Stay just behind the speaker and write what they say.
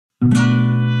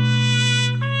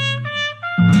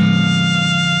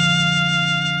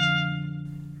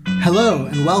Hello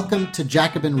and welcome to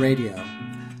Jacobin Radio.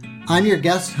 I'm your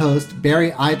guest host, Barry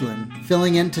Eidlin,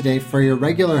 filling in today for your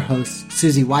regular host,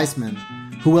 Susie Weissman,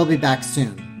 who will be back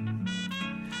soon.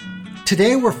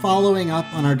 Today we're following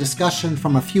up on our discussion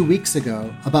from a few weeks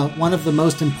ago about one of the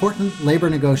most important labor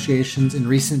negotiations in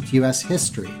recent U.S.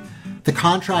 history, the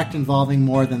contract involving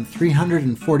more than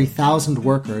 340,000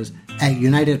 workers at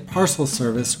United Parcel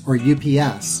Service, or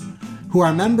UPS, who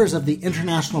are members of the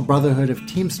International Brotherhood of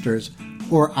Teamsters,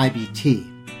 or IBT.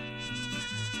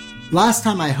 Last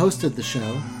time I hosted the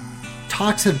show,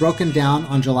 talks had broken down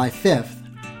on July 5th,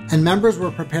 and members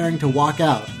were preparing to walk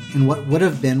out in what would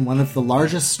have been one of the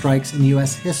largest strikes in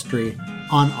U.S. history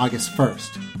on August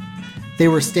 1st. They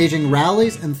were staging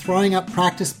rallies and throwing up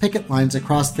practice picket lines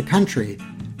across the country,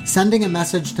 sending a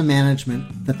message to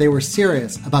management that they were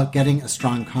serious about getting a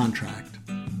strong contract.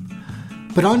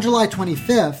 But on July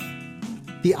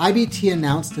 25th, the IBT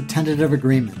announced a tentative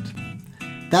agreement.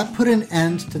 That put an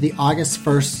end to the August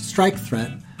 1st strike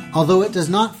threat, although it does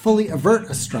not fully avert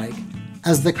a strike,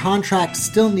 as the contract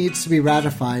still needs to be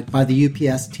ratified by the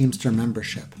UPS Teamster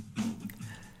membership.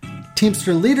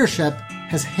 Teamster leadership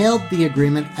has hailed the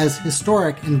agreement as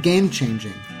historic and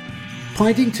game-changing,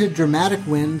 pointing to dramatic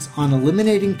wins on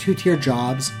eliminating two-tier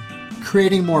jobs,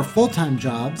 creating more full-time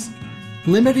jobs,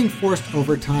 limiting forced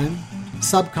overtime,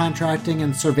 subcontracting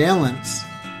and surveillance,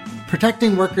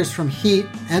 protecting workers from heat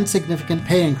and significant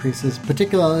pay increases,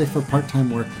 particularly for part-time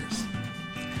workers.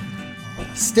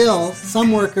 Still,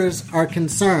 some workers are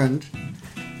concerned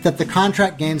that the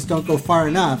contract gains don't go far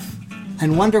enough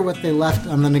and wonder what they left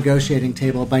on the negotiating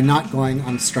table by not going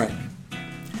on strike.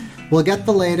 We'll get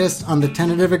the latest on the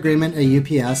tentative agreement at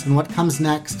UPS and what comes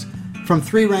next from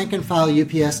three rank-and-file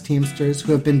UPS Teamsters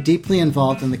who have been deeply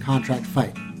involved in the contract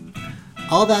fight.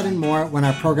 All that and more when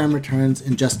our program returns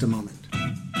in just a moment.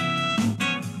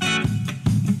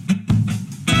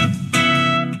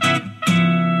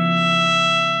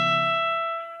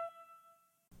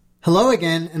 Hello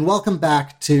again, and welcome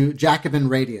back to Jacobin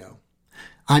Radio.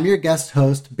 I'm your guest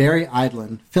host, Barry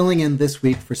Eidlin, filling in this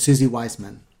week for Susie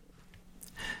Weissman.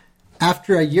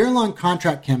 After a year-long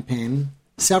contract campaign,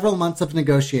 several months of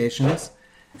negotiations,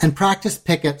 and practice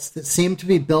pickets that seemed to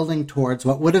be building towards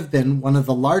what would have been one of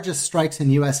the largest strikes in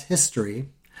U.S. history,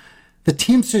 the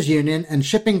Teamsters Union and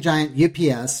shipping giant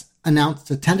UPS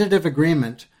announced a tentative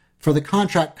agreement for the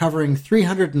contract covering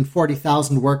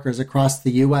 340,000 workers across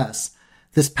the U.S.,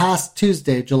 this past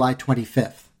Tuesday, July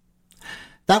 25th.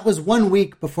 That was 1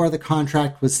 week before the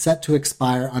contract was set to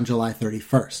expire on July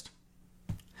 31st.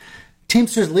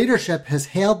 Teamsters leadership has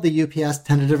hailed the UPS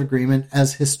tentative agreement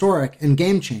as historic and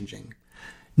game-changing,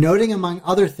 noting among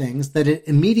other things that it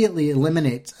immediately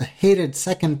eliminates a hated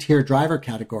second-tier driver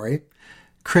category,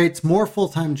 creates more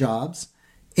full-time jobs,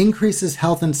 increases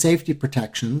health and safety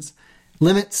protections,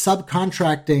 limits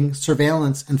subcontracting,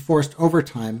 surveillance, and forced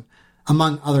overtime,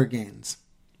 among other gains.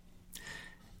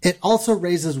 It also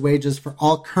raises wages for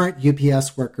all current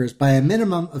UPS workers by a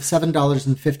minimum of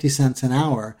 $7.50 an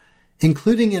hour,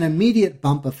 including an immediate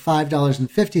bump of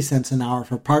 $5.50 an hour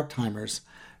for part-timers,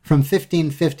 from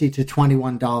 $15.50 to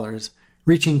 $21,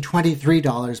 reaching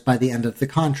 $23 by the end of the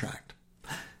contract.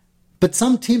 But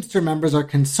some Teamster members are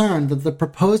concerned that the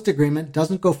proposed agreement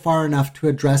doesn't go far enough to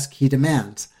address key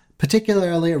demands,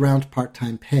 particularly around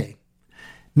part-time pay.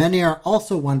 Many are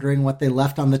also wondering what they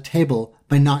left on the table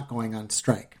by not going on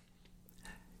strike.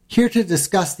 Here to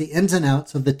discuss the ins and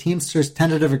outs of the Teamsters'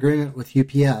 tentative agreement with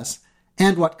UPS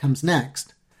and what comes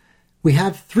next, we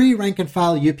have three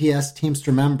rank-and-file UPS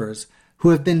Teamster members who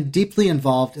have been deeply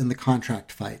involved in the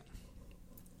contract fight.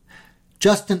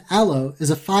 Justin Allo is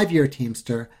a 5-year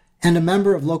Teamster and a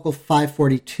member of Local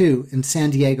 542 in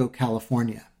San Diego,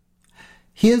 California.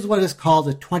 He is what is called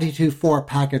a 22-4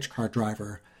 package car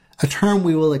driver, a term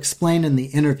we will explain in the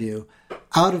interview,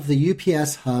 out of the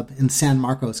UPS hub in San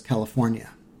Marcos,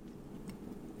 California.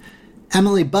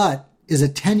 Emily Butt is a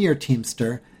 10-year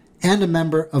Teamster and a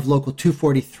member of Local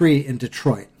 243 in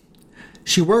Detroit.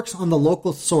 She works on the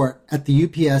local sort at the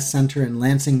UPS Center in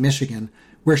Lansing, Michigan,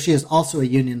 where she is also a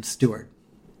union steward.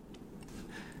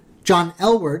 John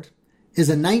Elward is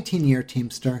a 19-year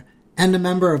Teamster and a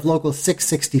member of Local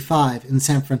 665 in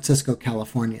San Francisco,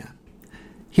 California.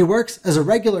 He works as a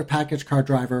regular package car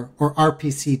driver, or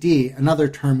RPCD, another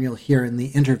term you'll hear in the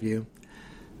interview,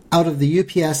 out of the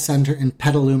UPS Center in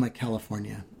Petaluma,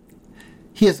 California.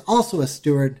 He is also a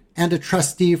steward and a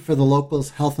trustee for the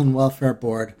local's Health and Welfare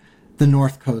Board, the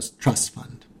North Coast Trust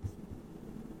Fund.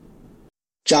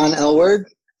 John Elward,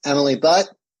 Emily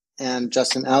Butt, and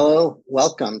Justin Allo,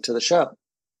 welcome to the show.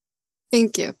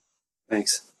 Thank you.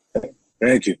 Thanks.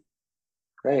 Thank you.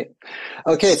 Great.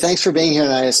 Okay, thanks for being here.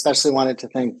 And I especially wanted to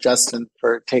thank Justin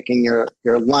for taking your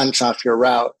lunch off your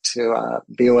route to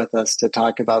be with us to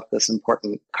talk about this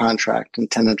important contract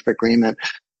and tentative agreement.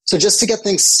 So just to get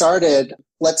things started,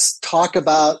 let's talk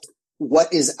about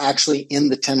what is actually in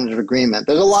the tentative agreement.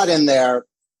 There's a lot in there.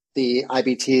 The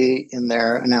IBT in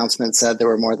their announcement said there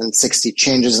were more than 60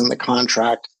 changes in the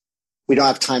contract. We don't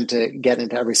have time to get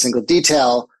into every single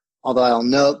detail, although I'll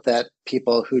note that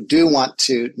people who do want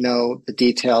to know the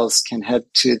details can head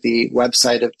to the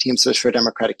website of Teamsters for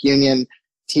Democratic Union,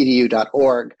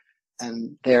 tdu.org,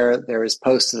 and there is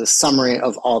posted a summary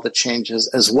of all the changes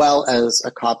as well as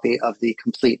a copy of the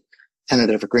complete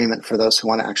tentative agreement for those who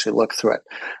want to actually look through it.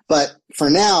 But for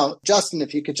now, Justin,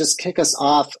 if you could just kick us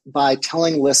off by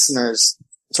telling listeners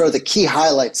sort of the key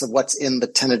highlights of what's in the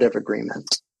tentative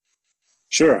agreement.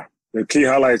 Sure. The key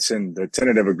highlights in the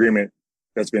tentative agreement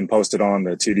that's been posted on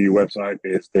the TDU website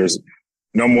is there's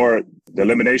no more the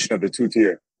elimination of the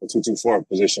 2-tier, the 224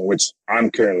 position, which I'm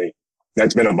currently,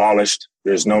 that's been abolished.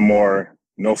 There's no more,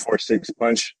 no 4-6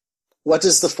 punch. What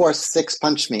does the 4-6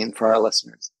 punch mean for our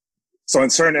listeners? So in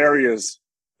certain areas,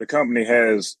 the company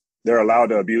they're allowed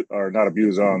to abuse, or not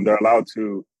abuse, they're allowed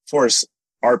to force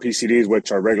RPCDs,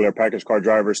 which are regular package car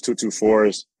drivers,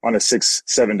 224s, on a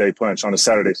 6-7 day punch on a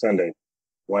Saturday, Sunday,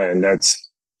 when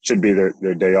should be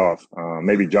their day off.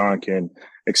 Maybe John can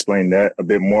explain that a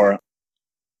bit more.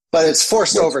 But it's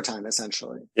forced overtime,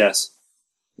 essentially. Yes.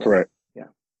 Correct. Yeah.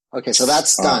 Okay, so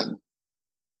that's done.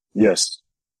 Yes.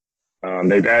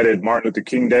 They've added Martin Luther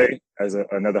King Day as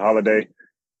another holiday.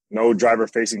 No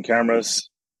driver-facing cameras,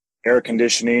 air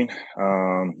conditioning.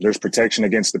 There's protection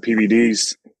against the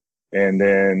PVDs, and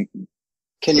then.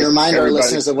 Can you remind our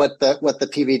listeners of what the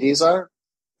PVDs are?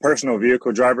 Personal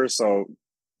vehicle drivers. So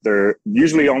they're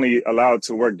usually only allowed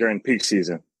to work during peak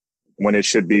season, when it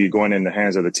should be going in the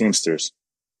hands of the Teamsters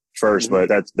first. Mm-hmm.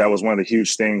 But that was one of the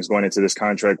huge things going into this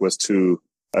contract, was to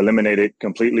eliminate it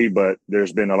completely. But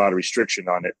there's been a lot of restriction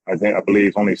on it. I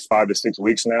believe only 5 to 6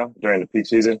 weeks now during the peak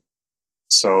season.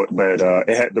 So, but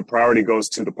the priority goes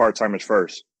to the part-timers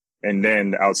first, and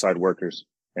then the outside workers,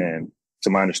 and to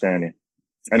my understanding.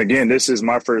 And again, this is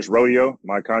my first rodeo,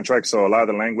 my contract, so a lot of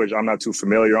the language I'm not too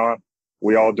familiar on.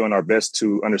 We all doing our best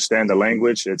to understand the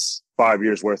language. It's 5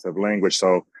 years worth of language,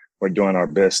 so we're doing our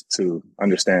best to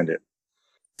understand it.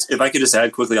 If I could just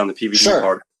add quickly on the PVD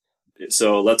part.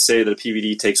 So let's say that a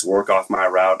PVD takes work off my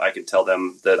route. I can tell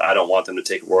them that I don't want them to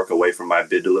take work away from my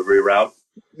bid delivery route.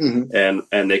 Mm-hmm.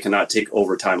 And they cannot take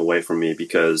overtime away from me,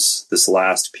 because this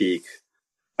last peak,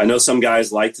 I know some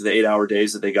guys liked the 8-hour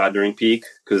days that they got during peak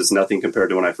because it's nothing compared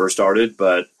to when I first started,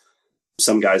 but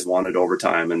some guys wanted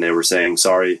overtime and they were saying,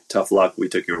 sorry, tough luck, we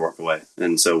took your work away.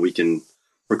 And so we can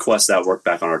request that work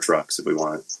back on our trucks if we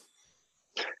want it.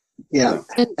 Yeah.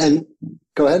 And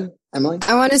go ahead, Emily.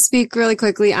 I want to speak really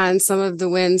quickly on some of the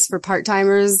wins for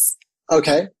part-timers.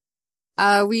 Okay.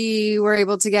 We were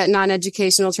able to get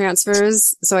non-educational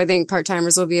transfers. So I think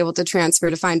part-timers will be able to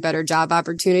transfer to find better job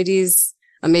opportunities,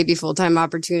 maybe full-time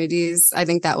opportunities. I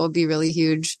think that will be really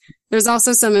huge. There's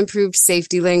also some improved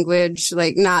safety language,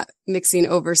 like not mixing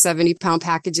over 70-pound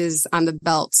packages on the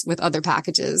belts with other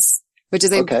packages, which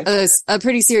is a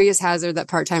pretty serious hazard that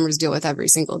part-timers deal with every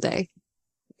single day.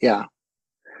 Yeah.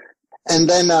 And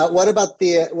then what about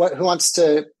who wants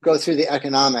to go through the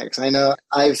economics? I know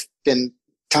I've been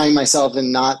tying myself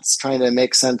in knots trying to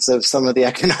make sense of some of the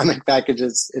economic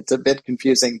packages. It's a bit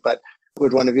confusing, but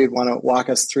would one of you want to walk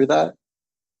us through that?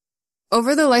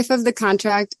 Over the life of the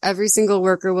contract, every single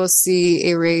worker will see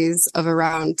a raise of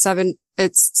around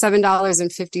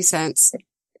 $7.50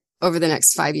 over the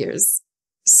next 5 years.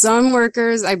 Some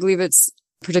workers, I believe it's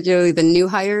particularly the new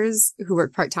hires who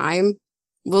work part-time,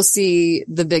 will see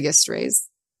the biggest raise.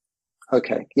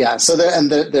 Okay. Yeah. So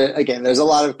again, there's a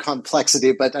lot of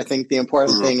complexity, but I think the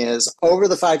important thing is over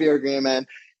the 5-year agreement,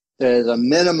 there's a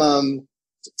minimum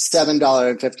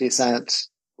 $7.50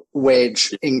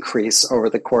 wage increase over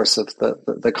the course of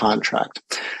the contract.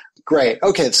 Great.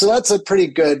 Okay. So that's a pretty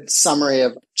good summary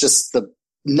of just the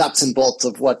nuts and bolts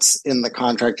of what's in the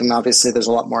contract. And obviously there's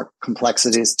a lot more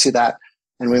complexities to that,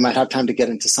 and we might have time to get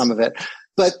into some of it.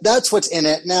 But that's what's in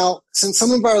it. Now, since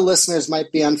some of our listeners might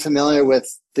be unfamiliar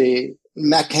with the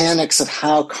mechanics of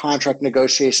how contract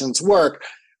negotiations work,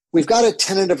 we've got a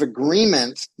tentative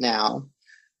agreement now,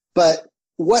 but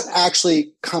what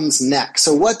actually comes next?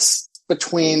 So what's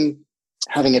between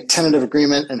having a tentative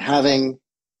agreement and having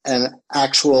an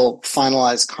actual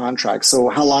finalized contract? So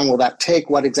how long will that take?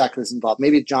 What exactly is involved?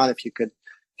 Maybe, John, if you could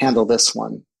handle this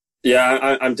one.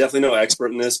 Yeah, I'm definitely no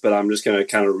expert in this, but I'm just going to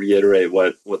kind of reiterate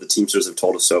what the Teamsters have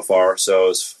told us so far.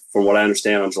 So as from what I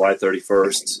understand, on July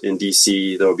 31st in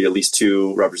DC, there will be at least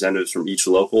 2 representatives from each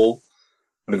local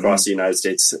across the United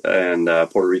States and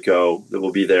Puerto Rico that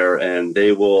will be there, and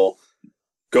they will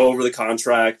go over the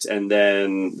contract, and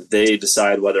then they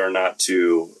decide whether or not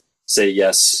to say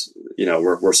yes.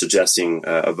 We're suggesting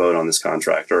a vote on this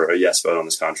contract, or a yes vote on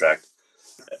this contract.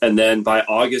 And then by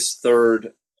August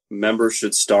 3rd, members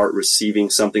should start receiving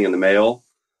something in the mail,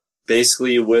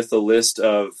 basically with a list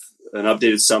of an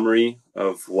updated summary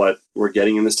of what we're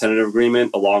getting in this tentative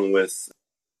agreement, along with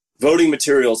voting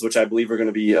materials, which I believe are going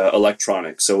to be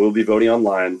electronic. So we'll be voting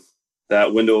online.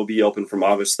 That window will be open from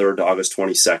August 3rd to August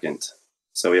 22nd.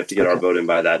 So we have to get our vote in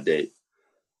by that date.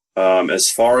 As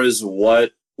far as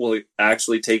what will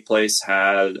actually take place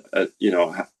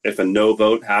if a no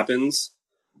vote happens,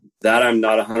 that I'm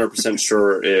not 100%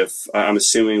 sure if. I'm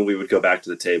assuming we would go back to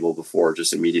the table before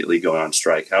just immediately going on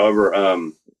strike. However,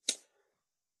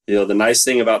 the nice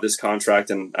thing about this contract,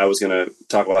 and I was going to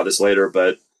talk about this later,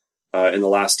 but in the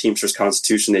last Teamsters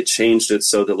Constitution, they changed it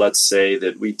so that, let's say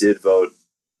that we did vote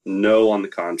no on the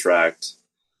contract,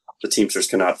 the Teamsters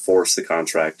cannot force the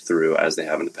contract through as they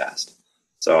have in the past.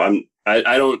 So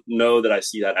I don't know that I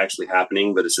see that actually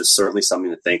happening, but it's just certainly something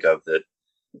to think of, that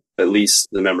at least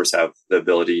the members have the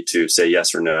ability to say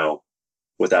yes or no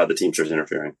without the Teamsters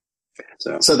interfering.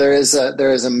 So there is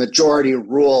a majority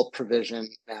rule provision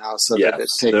now, so that it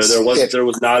takes there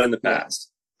was not in the past.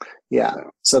 Yeah.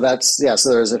 So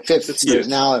there's a 50. There's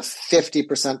now a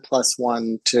 50% plus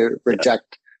one to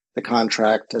reject the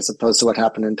contract, as opposed to what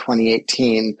happened in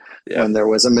 2018 when there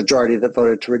was a majority that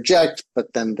voted to reject,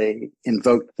 but then they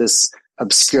invoked this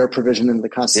obscure provision in the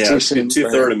Constitution. Yeah,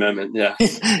 two-third amendment. Yeah.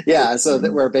 Yeah. So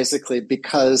that we're basically,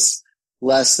 because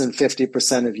less than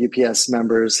 50% of UPS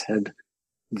members had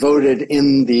voted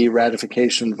in the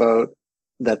ratification vote,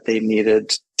 that they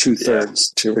needed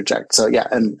 2/3 to reject. So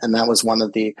and that was one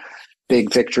of the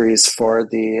big victories for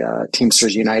the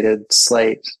Teamsters United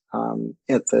slate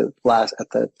at the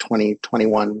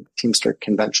 2021 Teamster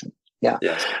Convention.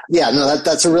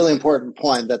 That's a really important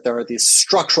point, that there are these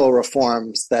structural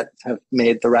reforms that have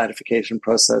made the ratification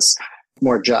process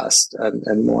more just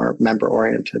and more member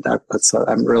oriented. I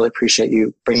really appreciate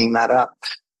you bringing that up.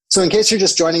 So in case you're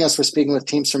just joining us, we're speaking with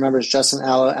Teamster members Justin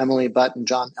Allo, Emily Butt, and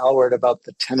John Elward about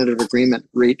the tentative agreement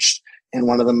reached in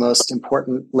one of the most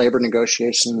important labor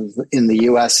negotiations in the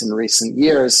U.S. in recent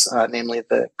years, namely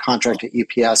the contract at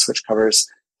UPS, which covers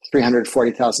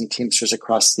 340,000 Teamsters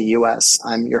across the U.S.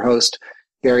 I'm your host,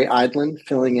 Barry Eidlin,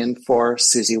 filling in for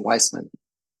Susie Weissman.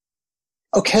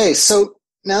 Okay, so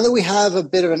now that we have a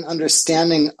bit of an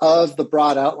understanding of the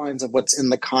broad outlines of what's in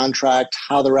the contract,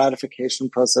 how the ratification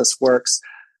process works,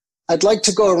 I'd like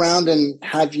to go around and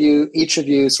have each of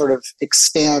you sort of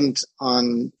expand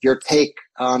on your take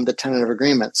on the tentative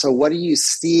agreement. So what do you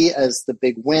see as the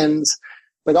big wins,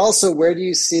 but also where do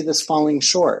you see this falling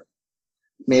short?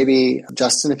 Maybe,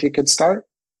 Justin, if you could start.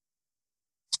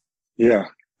 Yeah,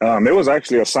 it was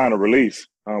actually a sign of relief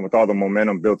with all the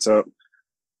momentum built up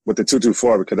with the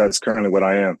 224, because that's currently what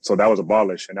I am. So that was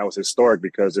abolished, and that was historic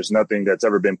because there's nothing that's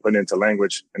ever been put into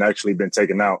language and actually been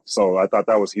taken out. So I thought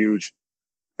that was huge.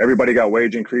 Everybody got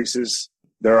wage increases.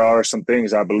 There are some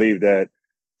things I believe that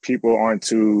people aren't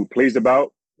too pleased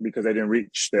about because they didn't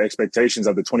reach the expectations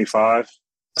of the 25.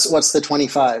 What's the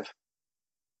 25?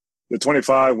 The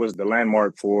 25 was the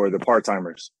landmark for the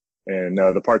part-timers. And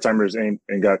the part-timers ain't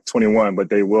got 21,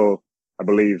 but they will, I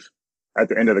believe, at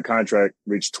the end of the contract,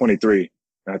 reach 23.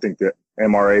 And I think the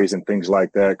MRAs and things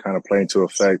like that kind of play into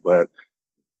effect. But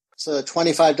so the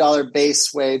 $25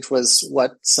 base wage was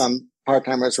what some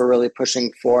part-timers were really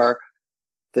pushing for.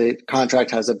 The contract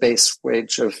has a base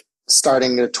wage of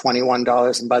starting at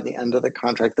 $21, and by the end of the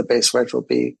contract, the base wage will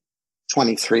be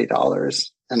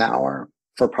 $23 an hour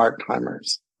for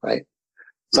part-timers, right?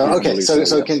 So, okay,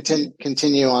 so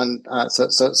continue on.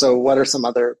 So what are some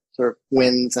other sort of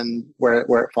wins and where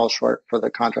it falls short for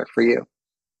the contract for you,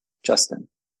 Justin?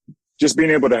 Just being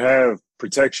able to have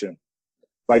protection,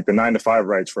 like the 9-to-5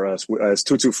 rights for us. As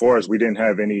 224s, we didn't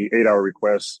have any 8-hour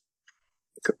requests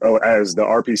as the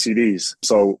RPCDs.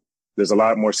 So there's a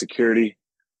lot more security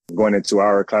going into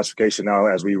our classification now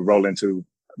as we roll into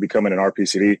becoming an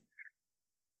RPCD.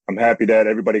 I'm happy that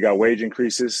everybody got wage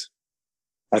increases.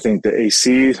 I think the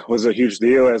AC was a huge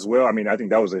deal as well. I mean, I think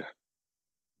they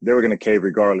were going to cave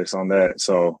regardless on that.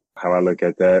 So how I look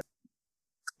at that.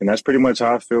 And that's pretty much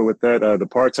how I feel with that. The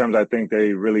part-timers, I think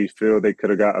they really feel they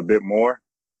could have got a bit more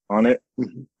on it.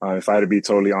 If I had to be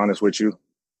totally honest with you.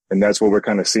 And that's what we're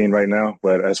kind of seeing right now.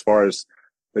 But as far as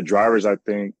the drivers, I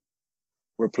think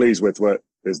we're pleased with what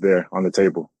is there on the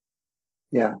table.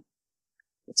 Yeah.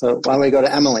 So why don't we go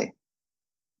to Emily?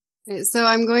 So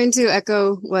I'm going to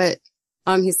echo what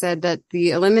he said, that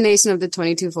the elimination of the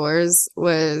 22-4s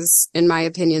was, in my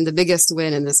opinion, the biggest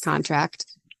win in this contract.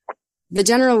 The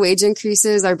general wage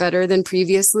increases are better than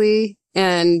previously.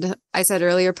 And I said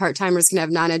earlier, part-timers can have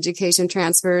non-education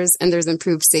transfers, and there's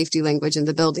improved safety language in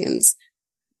the buildings.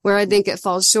 Where I think it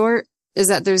falls short is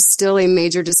that there's still a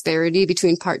major disparity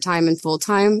between part-time and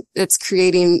full-time. It's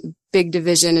creating big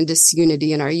division and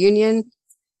disunity in our union.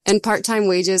 And part-time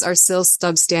wages are still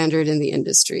substandard in the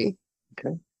industry.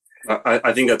 Okay.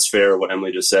 I think that's fair, what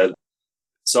Emily just said.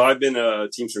 So I've been a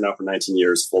Teamster now for 19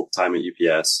 years, full-time at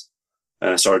UPS. And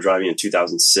I started driving in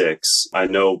 2006. I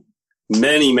know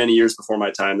many, many years before my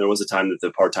time, there was a time that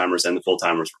the part-timers and the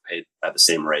full-timers were paid at the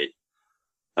same rate.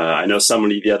 I know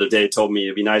somebody the other day told me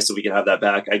it'd be nice if we could have that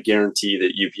back. I guarantee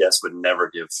that UPS would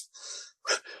never give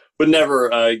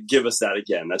us that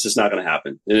again. That's just not going to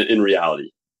happen in reality.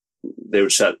 They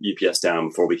would shut UPS down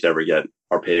before we could ever get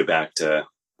our pay back to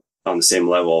on the same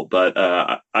level. But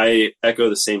I echo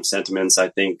the same sentiments. I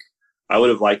think I would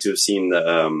have liked to have seen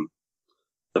the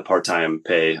part-time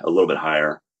pay a little bit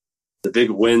higher. The big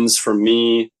wins for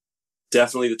me,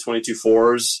 definitely the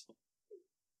 22-4s.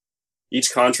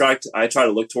 Each contract, I try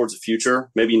to look towards the future,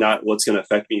 maybe not what's going to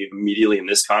affect me immediately in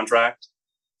this contract.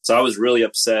 So I was really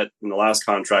upset in the last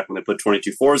contract when they put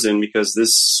 22-4s in, because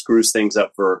this screws things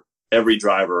up for every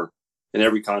driver in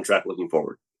every contract looking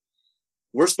forward.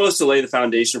 We're supposed to lay the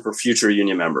foundation for future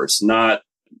union members, not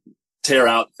tear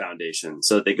out the foundation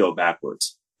so that they go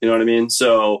backwards. You know what I mean?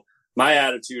 So my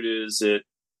attitude is that,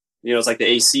 it's like the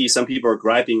AC. Some people are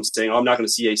griping, saying, "Oh, I'm not going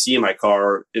to see AC in my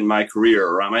car in my career,"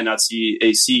 or "I might not see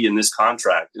AC in this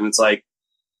contract." And it's like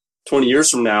 20 years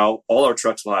from now, all our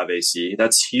trucks will have AC.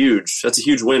 That's huge. That's a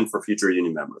huge win for future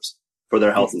union members, for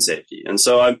their health and safety. And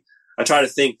so I try to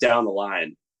think down the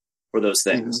line for those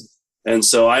things. Mm-hmm. And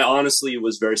so I honestly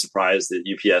was very surprised that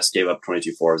UPS gave up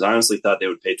 22-4s. I honestly thought they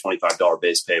would pay $25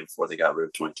 base pay before they got rid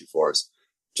of 22-4s.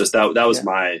 Just that was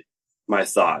my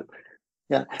thought.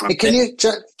 Yeah. Hey, can you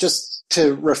just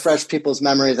to refresh people's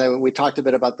memories? We talked a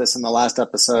bit about this in the last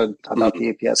episode about the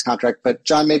UPS contract, but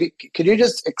John, maybe could you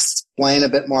just explain a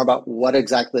bit more about what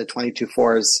exactly the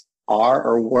 22-4s are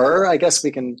or were? I guess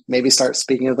we can maybe start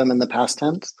speaking of them in the past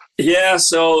tense. Yeah.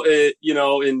 So,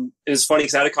 it's funny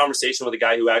because I had a conversation with a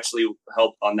guy who actually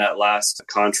helped on that last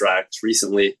contract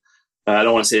recently. I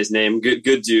don't want to say his name.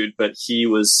 Good dude, but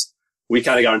we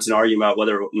kind of got into an argument about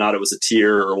whether or not it was a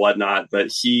tier or whatnot, but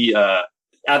he,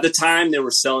 at the time, they were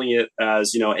selling it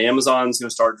as, Amazon's going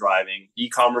to start driving.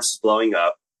 E-commerce is blowing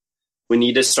up. We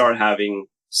need to start having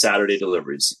Saturday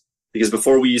deliveries, because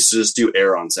before we used to just do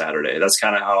air on Saturday. That's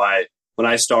kind of how when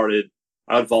I started,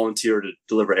 I would volunteer to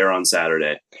deliver air on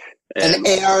Saturday. And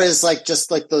AR is just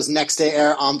like those next day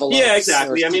air envelopes. Yeah,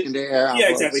 exactly.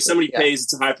 Exactly. Somebody pays,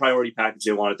 it's a high priority package.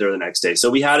 They want it there the next day. So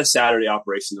we had a Saturday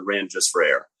operation that ran just for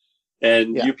air.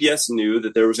 And UPS knew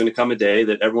that there was going to come a day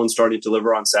that everyone's starting to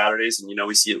deliver on Saturdays. And,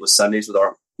 we see it with Sundays with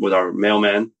our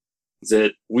mailmen,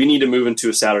 that we need to move into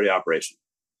a Saturday operation.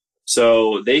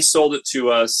 So they sold it to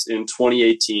us in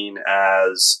 2018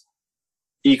 as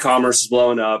e-commerce is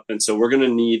blowing up. And so we're going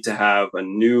to need to have a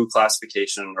new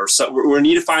classification, or we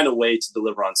need to find a way to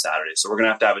deliver on Saturday. So we're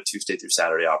going to have a Tuesday through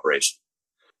Saturday operation.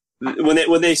 When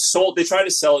they tried to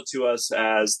sell it to us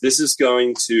as this is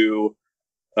going to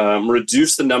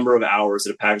reduce the number of hours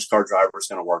that a package car driver is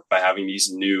going to work by having these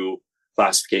new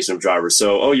classification of drivers.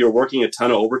 So, you're working a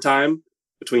ton of overtime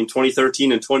between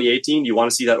 2013 and 2018. You want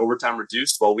to see that overtime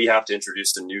reduced? Well, we have to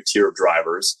introduce a new tier of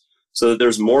drivers so that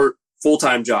there's more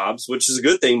full-time jobs, which is a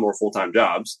good thing, more full-time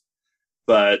jobs.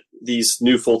 But these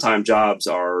new full-time jobs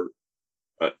are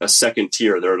a second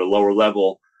tier. They're at a lower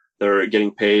level. They're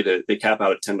getting paid. They cap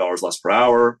out at $10 less per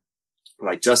hour.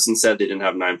 Like Justin said, they didn't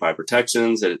have 9-5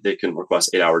 protections. They can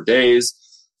request 8-hour days.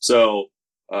 So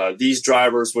these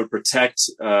drivers would protect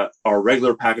our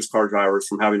regular package car drivers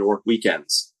from having to work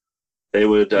weekends. They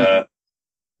would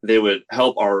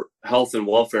help our health and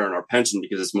welfare and our pension,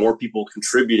 because it's more people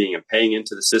contributing and paying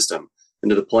into the system,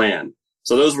 into the plan.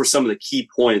 So those were some of the key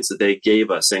points that they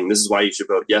gave us, saying this is why you should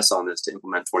vote yes on this to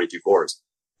implement 22-4s.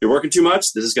 You're working too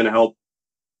much. This is going to help,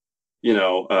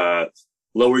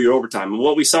 lower your overtime. And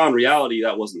what we saw in reality,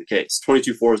 that wasn't the case.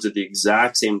 22-4s did the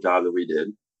exact same job that we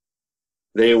did.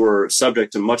 They were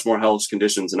subject to much more health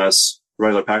conditions than us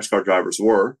regular package car drivers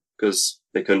were, because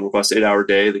they couldn't request 8-hour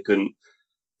day. They couldn't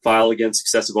file against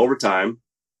excessive overtime.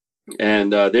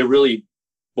 And they really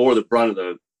bore the brunt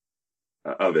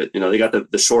of it. They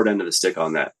got the short end of the stick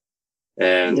on that.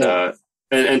 And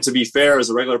to be fair, as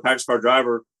a regular package car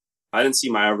driver, I didn't see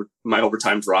my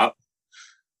overtime drop.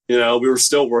 We were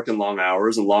still working long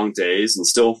hours and long days and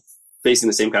still facing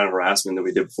the same kind of harassment that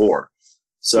we did before.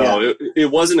 So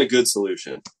it wasn't a good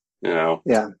solution, Yeah.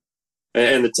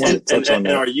 And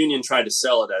our union tried to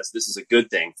sell it as this is a good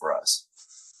thing for us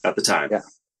at the time. Yeah.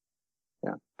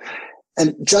 Yeah.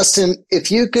 And Justin,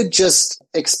 if you could just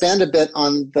expand a bit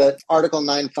on the Article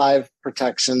 9.5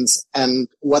 protections and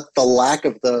what the lack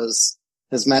of those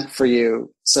has meant for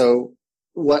you. So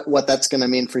what that's going to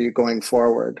mean for you going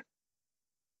forward.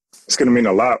 It's going to mean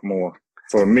a lot more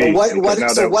for me. Well,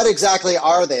 what exactly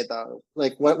are they though?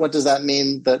 Like what does that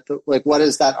mean what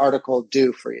does that article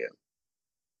do for you?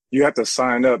 You have to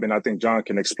sign up, and I think John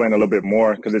can explain a little bit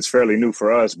more because it's fairly new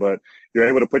for us, but you're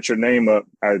able to put your name up,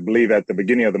 I believe, at the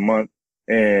beginning of the month,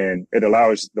 and it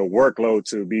allows the workload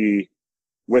to be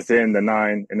within the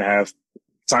 9.5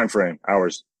 time frame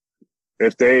hours.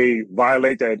 If they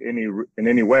violate that in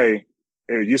any way,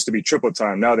 it used to be triple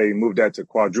time. Now they moved that to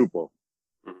quadruple.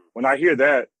 When I hear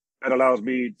that, that allows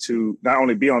me to not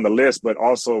only be on the list, but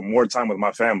also more time with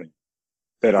my family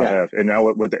that I have. And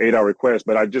now with the 8-hour request,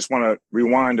 but I just want to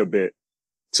rewind a bit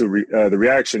to the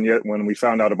reaction yet when we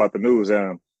found out about the news.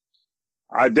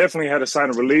 I definitely had a sign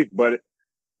of relief, but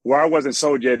where I wasn't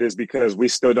sold yet is because we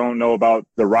still don't know about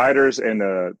the riders and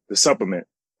the supplement.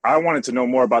 I wanted to know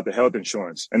more about the health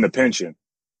insurance and the pension.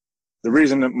 The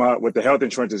reason that with the health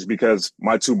insurance is because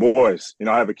my 2 boys,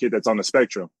 I have a kid that's on the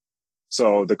spectrum.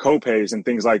 So the co-pays and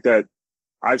things like that,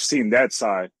 I've seen that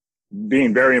side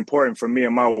being very important for me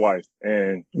and my wife.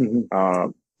 And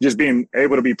just being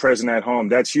able to be present at home,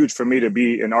 that's huge for me to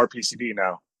be in RPCD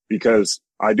now because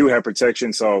I do have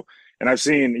protection. So, and I've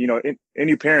seen,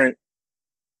 any parent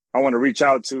I want to reach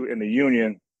out to in the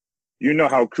union,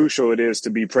 how crucial it is to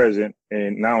be present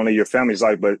in not only your family's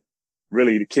life, but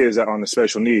really the kids that are on the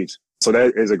special needs. So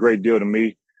that is a great deal to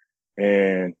me.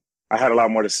 And I had a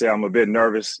lot more to say. I'm a bit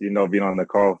nervous, being on the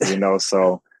call,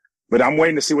 so, but I'm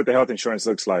waiting to see what the health insurance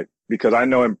looks like because I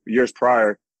know in years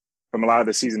prior from a lot of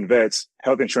the seasoned vets,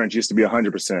 health insurance used to be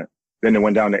 100%. Then it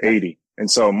went down to 80.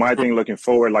 And so my thing looking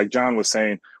forward, like John was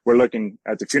saying, we're looking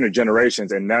at the future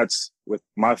generations, and that's with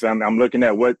my family. I'm looking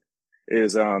at what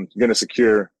is going to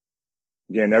secure,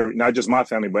 again, not just my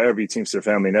family, but every Teamster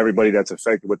family and everybody that's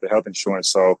affected with the health insurance.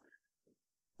 So,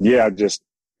 I just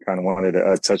kind of wanted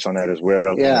to touch on that as well.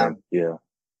 Yeah.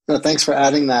 No, thanks for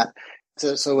adding that.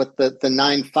 So with the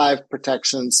 9.5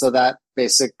 protection, so that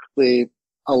basically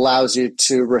allows you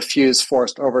to refuse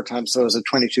forced overtime. So as a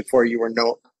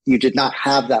 22-4, you did not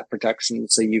have that protection,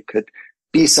 so you could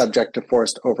be subject to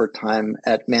forced overtime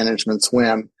at management's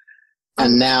whim.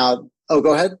 And now,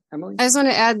 go ahead, Emily. I just want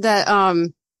to add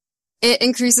that it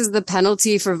increases the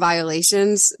penalty for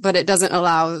violations, but it doesn't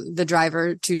allow the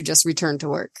driver to just return to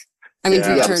work. Return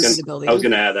to the building. I was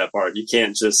going to add that part. You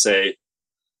can't just say,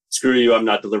 screw you, I'm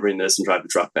not delivering this and drive the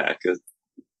truck back.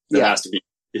 There has to be,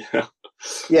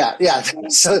 Yeah.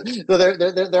 So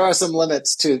there are some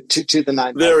limits to the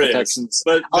 9 protections.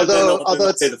 But although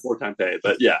it's pay the 4-time pay,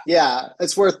 but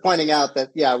it's worth pointing out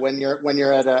that when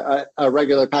you're at a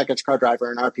regular package car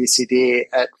driver in RPCD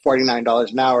at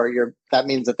 $49 an hour, that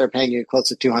means that they're paying you close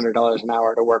to $200 an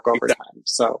hour to work overtime.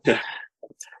 So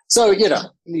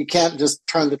you can't just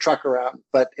turn the truck around,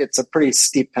 but it's a pretty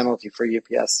steep penalty for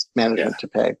UPS management to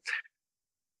pay.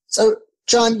 So,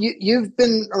 John, you've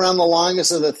been around the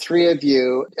longest of the 3 of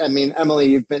you. Emily,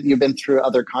 you've been through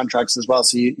other contracts as well,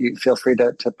 so you feel free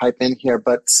to pipe in here.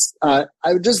 But I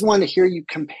just want to hear you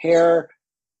compare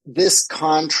this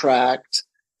contract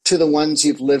to the ones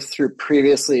you've lived through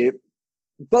previously,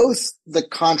 both the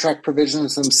contract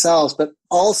provisions themselves, but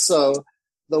also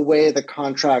the way the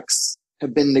contracts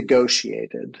have been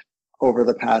negotiated over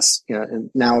the past,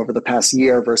 over the past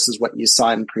year versus what you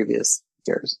saw in previous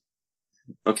years.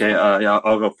 Okay.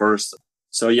 I'll go first.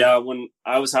 So when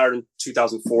I was hired in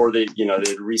 2004, they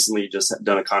had recently just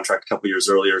done a contract a couple years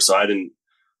earlier. So I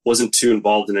wasn't too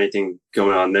involved in anything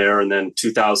going on there. And then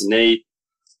 2008.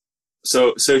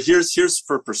 So here's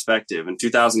for perspective. In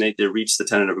 2008, they reached the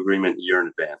tentative agreement a year in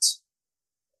advance.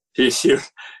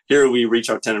 Here we reach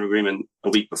our tentative agreement a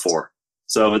week before.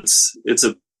 So it's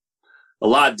a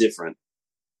lot different.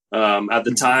 At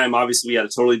the time, obviously, we had a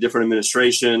totally different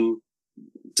administration.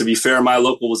 To be fair, my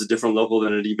local was a different local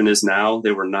than it even is now.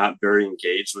 They were not very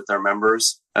engaged with our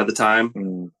members at the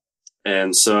time.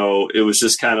 And so it was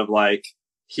just kind of like,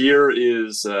 here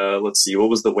is, let's see, what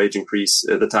was the wage increase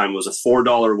at the time? It was a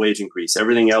 $4 wage increase.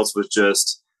 Everything else was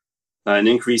just an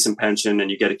increase in pension,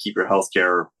 and you get to keep your health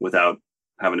care without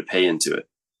having to pay into it.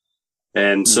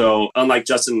 And so unlike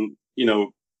Justin,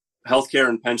 healthcare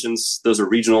and pensions, those are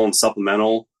regional and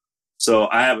supplemental. So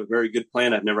I have a very good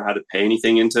plan. I've never had to pay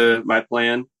anything into my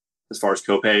plan as far as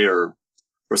copay or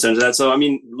percentage of that. So, I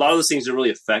mean, a lot of those things didn't really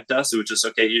affect us. It was just,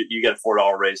 okay, you get a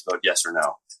 $4 raise, vote yes or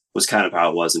no, was kind of how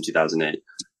it was in 2008.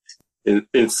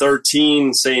 In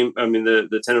 13, same, I mean,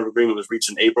 the tentative agreement was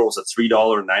reached in April. It was a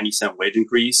 $3.90 wage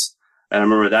increase. And I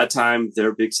remember at that time,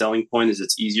 their big selling point is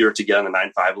it's easier to get on the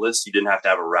 9-5 list. You didn't have to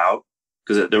have a route,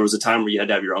 because there was a time where you had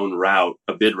to have your own route,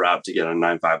 a bid route, to get on a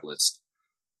 9-5 list.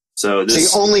 So you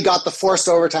only got the forced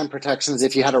overtime protections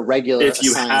if you had a regular if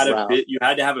you had a route. bid, you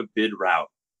had to have a bid route.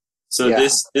 So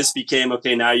this became,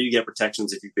 okay, now you get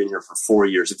protections if you've been here for 4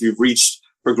 years, if you've reached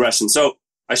progression. So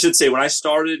I should say, when I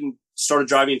started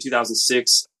driving in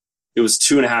 2006, it was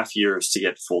 2.5 years to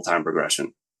get full-time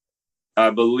progression. I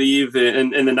believe,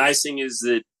 and the nice thing is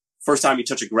that first time you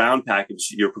touch a ground package,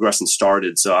 your progression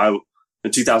started. So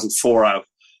in 2004, I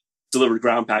delivered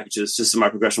ground packages just as my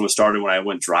progression was started when I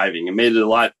went driving. It made it a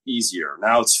lot easier.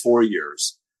 Now it's 4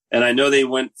 years. And I know they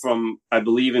went from, I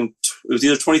believe it was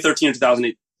either 2013 or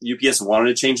 2008, UPS wanted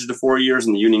to change it to 4 years,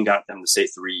 and the union got them to say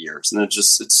 3 years. And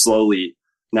it's slowly,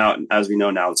 now, as we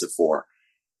know now, it's at 4.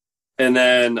 And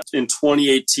then in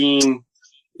 2018,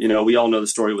 we all know the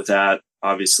story with that,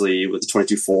 obviously, with the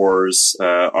 22.4s.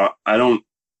 I don't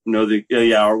know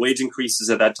our wage increases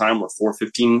at that time were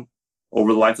 $4.15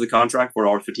 over the life of the contract,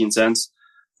 $4.15.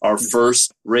 Our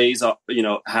first raise,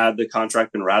 had the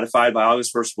contract been ratified by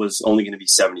August 1st, was only going to be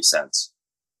 70 cents.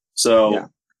 So,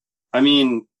 I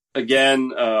mean,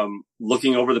 again,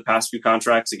 looking over the past few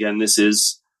contracts, again,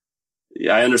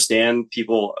 I understand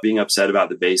people being upset about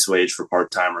the base wage for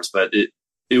part-timers, but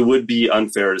it would be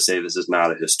unfair to say this is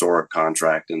not a historic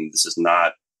contract and this is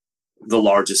not the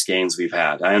largest gains we've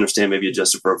had. I understand maybe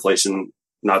adjusted for inflation,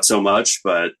 not so much,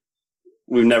 but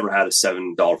we've never had a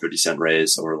 $7.50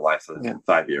 raise over the life of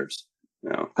 5 years.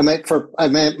 I might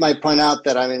point out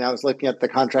that, I was looking at the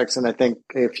contracts, and I think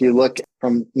if you look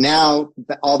from now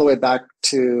all the way back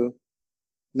to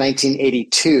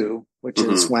 1982, which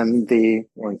is when the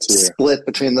split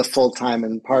between the full-time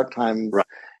and part-time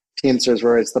Teamsters,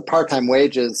 whereas the part-time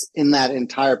wages in that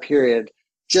entire period,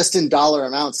 just in dollar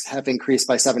amounts, have increased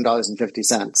by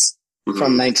 $7.50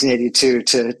 from 1982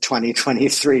 to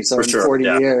 2023. So in 40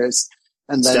 years.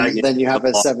 And then you have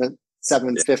a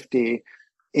 $7.50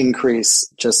 increase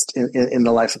just in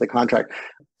the life of the contract.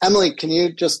 Emily, can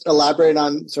you just elaborate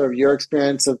on sort of your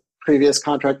experience of previous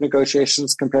contract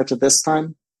negotiations compared to this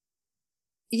time?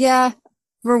 Yeah.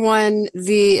 For one,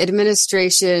 the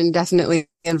administration definitely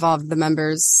involved the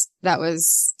members. That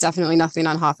was definitely nothing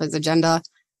on Hoffa's agenda.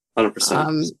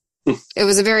 100%. It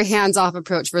was a very hands-off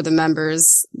approach for the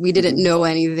members. We didn't know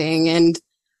anything. And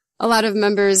a lot of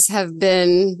members have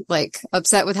been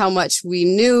upset with how much we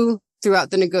knew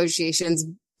throughout the negotiations.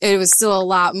 It was still a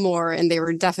lot more, and they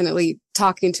were definitely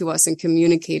talking to us and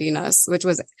communicating us, which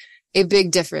was a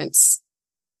big difference.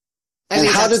 And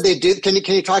how did they do? Can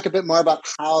you talk a bit more about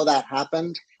how that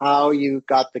happened? How you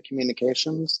got the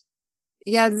communications?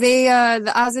 Yeah, the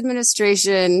Oz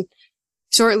administration,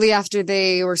 shortly after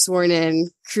they were sworn in,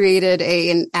 created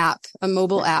a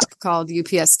mobile app called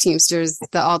UPS Teamsters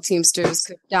that all Teamsters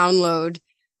could download,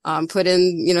 put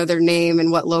in, their name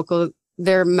and what local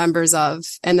they're members of,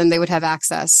 and then they would have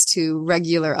access to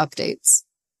regular updates.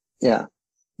 Yeah.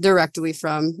 Directly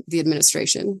from the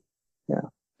administration. Yeah.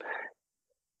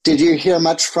 Did you hear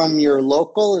much from your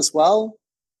local as well?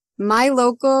 My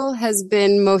local has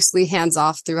been mostly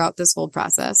hands-off throughout this whole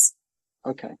process.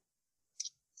 Okay.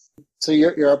 So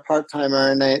you're a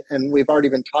part-timer, and we've already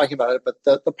been talking about it, but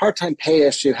the part-time pay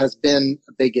issue has been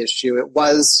a big issue. It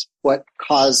was what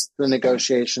caused the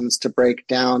negotiations to break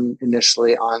down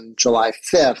initially on July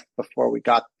 5th before we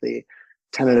got the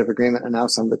tentative agreement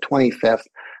announced on the 25th.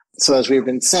 So as we've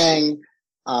been saying,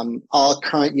 all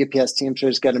current UPS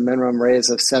Teamsters get a minimum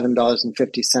raise of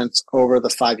 $7.50 over the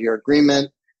 5-year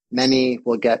agreement. Many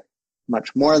will get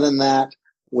much more than that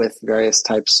with various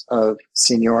types of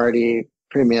seniority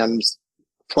premiums,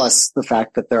 plus the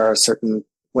fact that there are certain,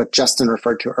 what Justin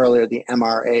referred to earlier, the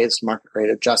MRAs, market rate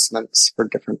adjustments for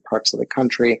different parts of the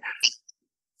country.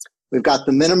 We've got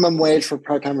the minimum wage for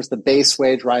part-timers, the base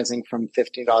wage rising from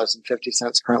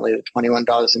 $15.50 currently to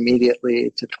 $21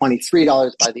 immediately to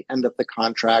 $23 by the end of the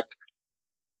contract.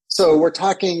 So we're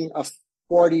talking a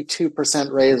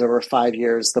 42% raise over 5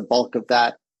 years, the bulk of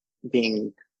that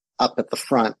being up at the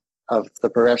front of the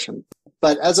progression.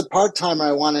 But as a part-timer,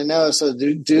 I want to know, so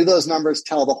do those numbers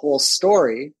tell the whole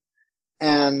story?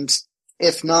 And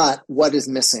if not, what is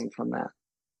missing from that?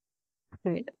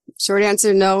 Right. Short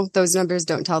answer, no, those numbers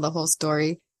don't tell the whole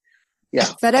story. Yeah.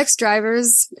 FedEx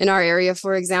drivers in our area,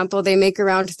 for example, they make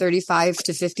around $35,000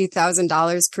 to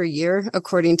 $50,000 per year,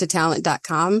 according to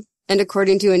talent.com. And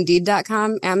according to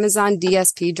Indeed.com, Amazon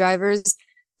DSP drivers,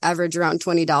 average around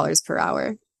 $20 per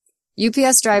hour.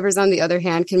 UPS drivers, on the other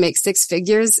hand, can make six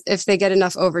figures if they get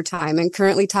enough overtime and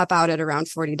currently top out at around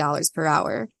 $40 per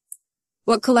hour.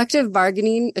 What collective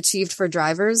bargaining achieved for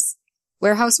drivers,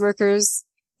 warehouse workers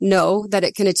know that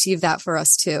it can achieve that for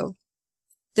us too.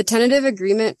 The tentative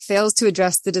agreement fails to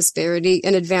address the disparity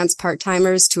and advance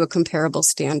part-timers to a comparable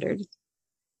standard.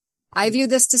 I view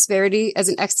this disparity as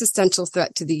an existential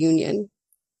threat to the union.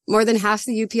 More than half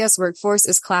the UPS workforce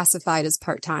is classified as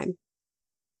part-time.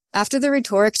 After the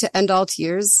rhetoric to end all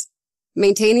tiers,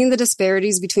 maintaining the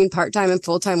disparities between part-time and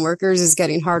full-time workers is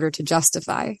getting harder to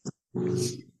justify.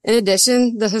 In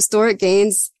addition, the historic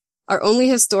gains are only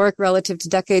historic relative to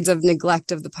decades of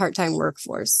neglect of the part-time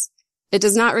workforce. It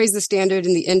does not raise the standard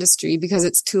in the industry because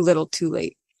it's too little too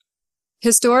late.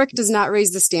 Historic does not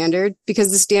raise the standard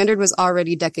because the standard was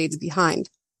already decades behind,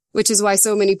 which is why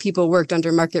so many people worked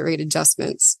under market rate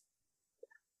adjustments.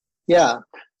 Yeah.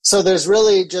 So there's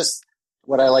really just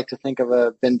what I like to think of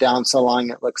a been down so long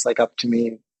it looks like up to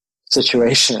me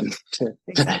situation, to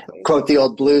quote the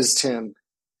old blues tune.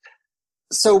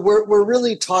 So we're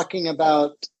really talking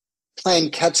about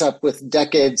playing catch up with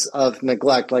decades of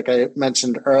neglect. Like I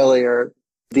mentioned earlier,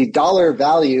 the dollar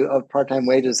value of part-time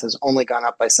wages has only gone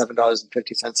up by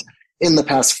 $7.50 in the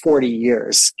past 40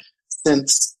 years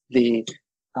since the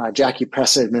Jackie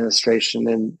Presser administration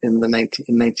in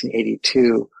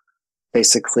 1982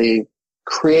 basically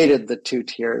created the two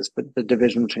tiers, but the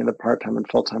division between the part-time and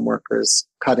full-time workers,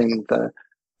 cutting the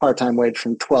part-time wage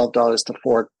from $12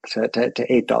 to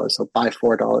 $8, so by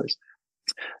 $4.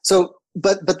 So,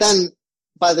 but then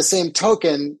by the same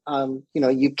token,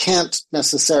 you can't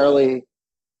necessarily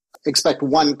expect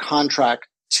one contract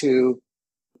to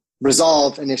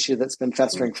resolve an issue that's been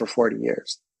festering for 40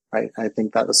 years, right? I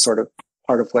think that was sort of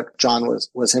part of what John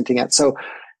was hinting at. So,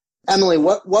 Emily,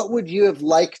 what would you have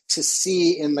liked to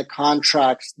see in the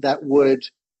contract that would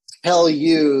tell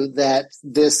you that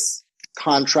this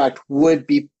contract would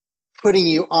be putting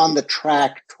you on the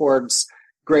track towards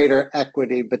greater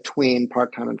equity between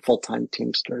part-time and full-time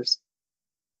Teamsters?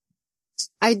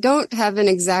 I don't have an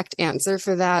exact answer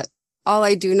for that. All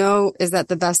I do know is that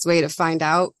the best way to find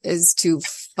out is to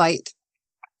fight.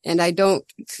 And I don't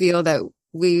feel that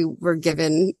we were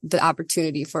given the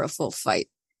opportunity for a full fight.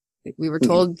 We were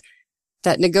told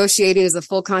that negotiating is a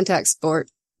full contact sport.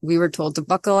 We were told to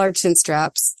buckle our chin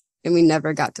straps, and we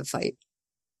never got to fight.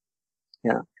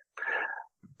 Yeah.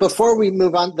 Before we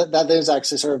move on, that is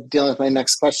actually sort of dealing with my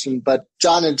next question. But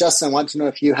John and Justin, I want to know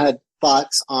if you had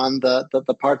thoughts on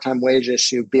the part-time wage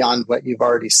issue beyond what you've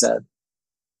already said.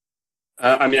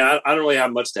 I don't really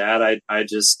have much to add.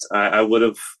 I would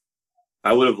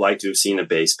have liked to have seen a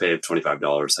base pay of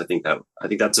 $25. I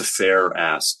think that's a fair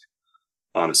ask,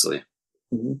 honestly.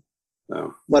 Mm-hmm.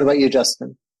 So. What about you,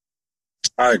 Justin?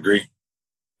 I agree.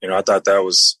 I thought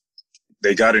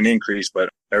they got an increase, but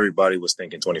everybody was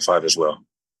thinking 25 as well.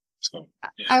 So,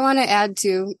 yeah. I want to add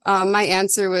too, my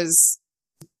answer was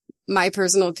my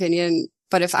personal opinion,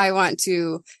 but if I want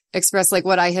to express like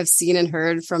what I have seen and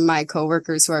heard from my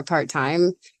coworkers who are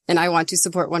part-time, and I want to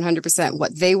support 100%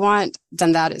 what they want,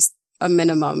 then that is a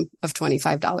minimum of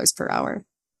 $25 per hour.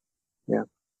 Yeah.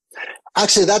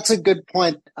 Actually, that's a good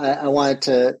point. I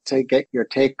wanted to get your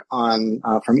take on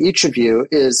from each of you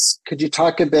is, could you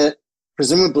talk a bit,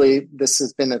 presumably this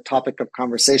has been a topic of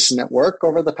conversation at work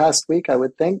over the past week, I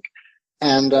would think.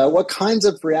 And what kinds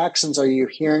of reactions are you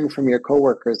hearing from your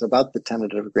coworkers about the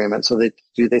tentative agreement? So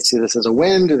do they see this as a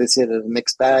win? Do they see it as a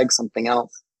mixed bag, something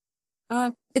else?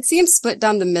 It seems split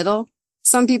down the middle.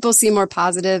 Some people see more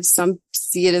positives, some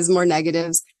see it as more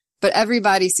negatives, but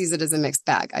everybody sees it as a mixed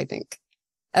bag, I think.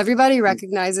 Everybody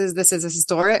recognizes this is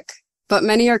historic, but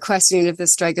many are questioning if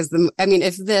this strike is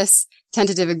if this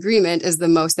tentative agreement is the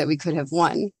most that we could have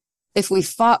won. If we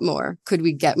fought more, could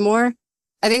we get more?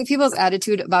 I think people's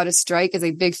attitude about a strike is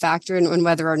a big factor in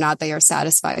whether or not they are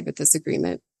satisfied with this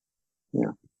agreement.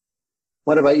 Yeah.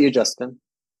 What about you, Justin?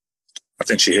 I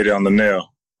think she hit it on the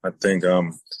nail. I think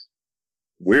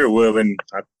we're willing,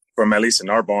 from at least in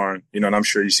our barn, and I'm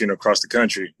sure you've seen across the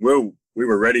country, we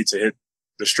were ready to hit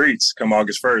the streets come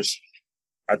August 1st.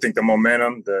 I think the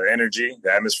momentum, the energy,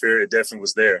 the atmosphere, it definitely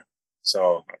was there.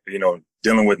 So,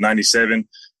 dealing with 97,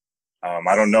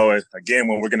 I don't know, again,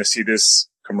 when we're going to see this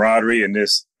camaraderie and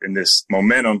this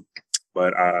momentum.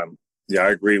 But, I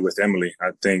agree with Emily.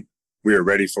 I think we are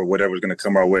ready for whatever's going to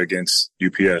come our way against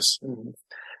UPS. Mm-hmm.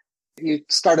 You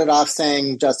started off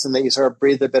saying, Justin, that you sort of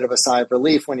breathed a bit of a sigh of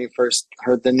relief when you first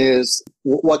heard the news.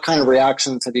 What kind of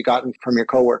reactions have you gotten from your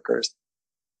coworkers?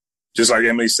 Just like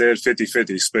Emily said,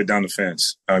 50-50, split down the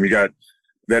fence. You got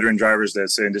veteran drivers that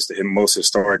saying this is the most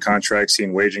historic contract,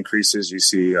 seeing wage increases. You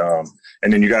see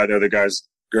And then you got other guys,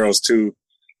 girls too,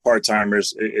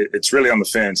 part-timers. It's really on the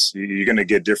fence. You're going to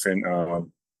get different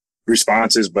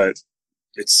responses, but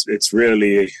it's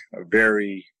really a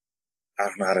very, I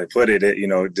don't know how to put it.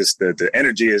 Just the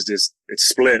energy is just, it's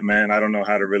split, man. I don't know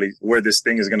how to really, where this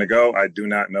thing is going to go. I do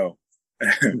not know.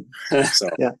 So.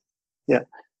 Yeah.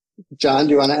 John,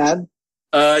 do you want to add?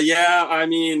 Yeah, I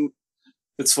mean,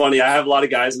 it's funny. I have a lot of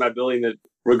guys in my building that,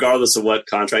 regardless of what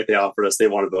contract they offered us, they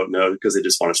want to vote no because they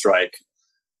just want to strike.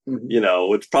 Mm-hmm.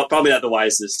 Which probably not the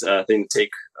wisest thing to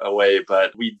take away,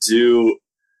 but we do.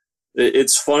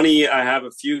 It's funny. I have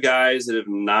a few guys that have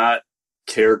not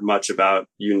cared much about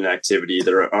union activity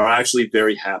that are actually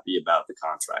very happy about the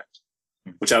contract,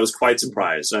 which I was quite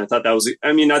surprised. And I thought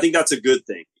I think that's a good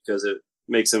thing because it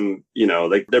makes them,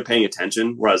 like they're paying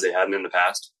attention, whereas they hadn't in the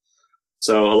past.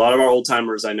 So a lot of our old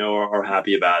timers I know are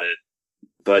happy about it.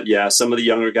 But yeah, some of the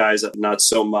younger guys, not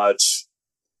so much.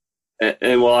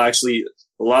 And well, actually,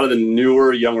 a lot of the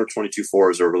newer, younger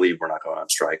 22-4s are relieved we're not going on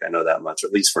strike. I know that much,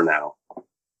 at least for now.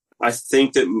 I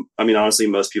think that, honestly,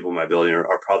 most people in my building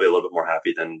are probably a little bit more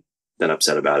happy than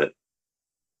upset about it.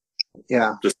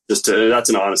 Yeah. That's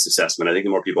an honest assessment. I think the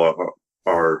more people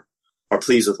are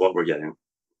pleased with what we're getting.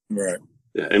 Right.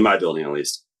 Yeah, in my building, at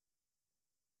least.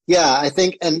 Yeah, I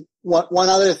think, and one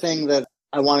other thing that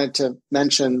I wanted to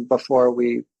mention before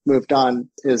we moved on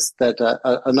is that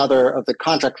another of the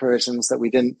contract provisions that we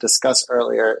didn't discuss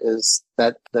earlier is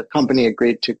that the company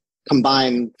agreed to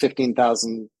combine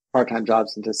 15,000 part-time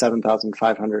jobs into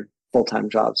 7,500 full-time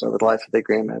jobs over the life of the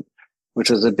agreement, which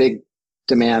was a big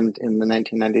demand in the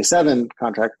 1997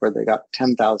 contract where they got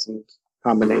 10,000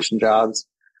 combination jobs.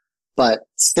 But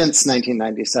since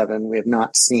 1997, we have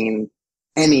not seen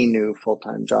any new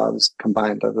full-time jobs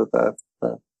combined over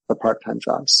the part-time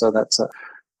jobs. So that's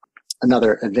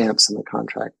another advance in the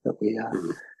contract that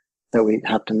we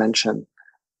have to mention.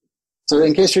 So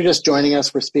in case you're just joining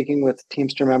us, we're speaking with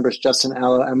Teamster members Justin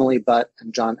Allo, Emily Butt,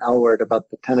 and John Elward about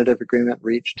the tentative agreement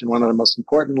reached in one of the most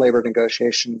important labor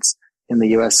negotiations in the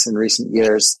U.S. in recent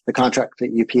years, the contract at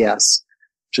UPS,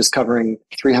 which is covering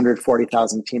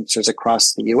 340,000 Teamsters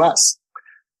across the U.S.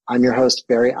 I'm your host,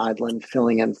 Barry Eidlin,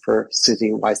 filling in for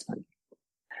Susie Weissman.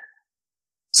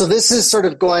 So this is sort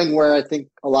of going where I think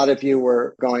a lot of you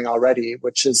were going already,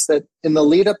 which is that in the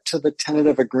lead up to the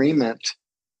tentative agreement,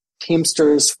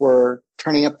 Teamsters were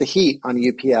turning up the heat on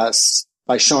UPS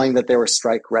by showing that they were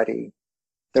strike ready.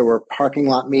 There were parking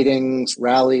lot meetings,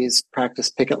 rallies, practice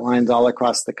picket lines all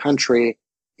across the country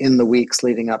in the weeks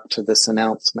leading up to this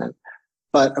announcement.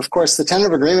 But of course, the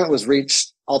tentative agreement was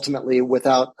reached ultimately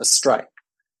without a strike.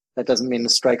 That doesn't mean the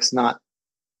strike's not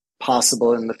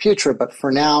possible in the future, but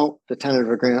for now, the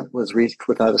tentative agreement was reached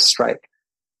without a strike.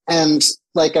 And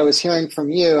like I was hearing from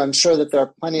you, I'm sure that there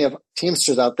are plenty of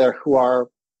Teamsters out there who are,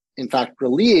 in fact,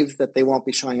 relieved that they won't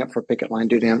be showing up for picket line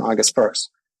duty on August 1st.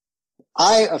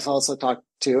 I have also talked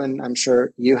to, and I'm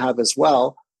sure you have as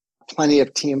well, plenty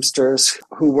of Teamsters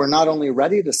who were not only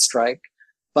ready to strike,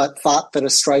 but thought that a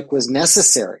strike was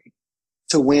necessary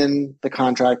to win the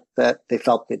contract that they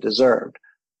felt they deserved.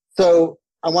 So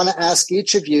I want to ask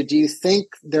each of you, do you think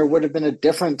there would have been a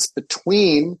difference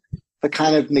between the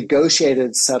kind of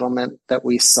negotiated settlement that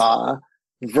we saw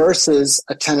versus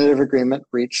a tentative agreement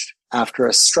reached after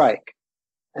a strike?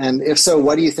 And if so,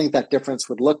 what do you think that difference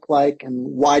would look like? And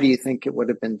why do you think it would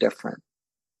have been different?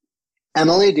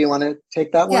 Emily, do you want to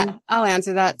take that one? Yeah, I'll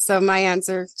answer that. So my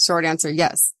answer, short answer,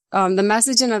 yes. The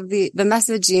messaging of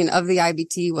the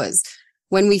IBT was,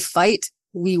 when we fight,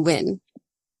 we win.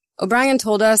 O'Brien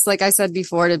told us, like I said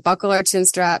before, to buckle our chin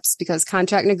straps because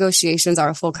contract negotiations are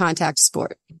a full contact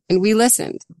sport. And we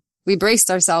listened. We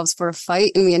braced ourselves for a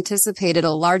fight, and we anticipated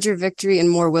a larger victory and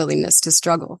more willingness to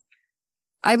struggle.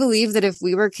 I believe that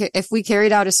if we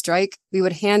carried out a strike, we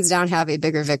would hands down have a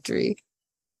bigger victory.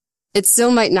 It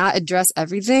still might not address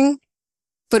everything,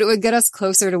 but it would get us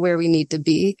closer to where we need to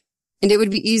be. And it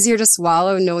would be easier to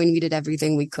swallow knowing we did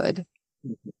everything we could.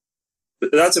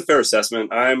 That's a fair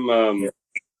assessment. I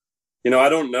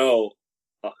don't know,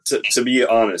 to be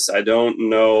honest, I don't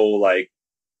know, like,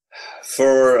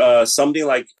 for something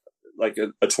like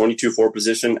a 22-4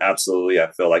 position, absolutely,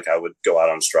 I feel like I would go out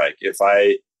on strike. If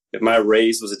my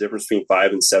raise was a difference between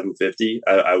 5 and 750,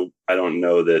 I don't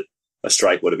know that a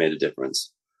strike would have made a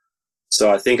difference. So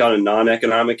I think on a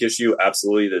non-economic issue,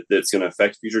 absolutely, that it's going to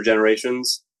affect future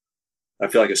generations. I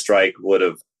feel like a strike would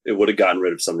have gotten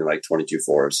rid of something like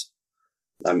 22-4s.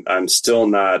 I'm still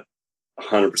not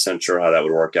 100% sure how that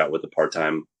would work out with the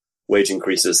part-time wage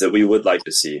increases that we would like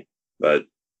to see, but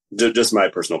just my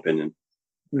personal opinion.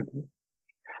 Mm-hmm.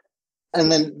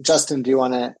 And then Justin, do you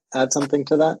want to add something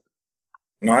to that?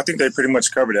 No, I think they pretty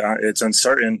much covered it. It's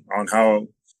uncertain on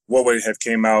what would have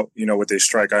came out, with their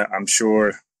strike. I'm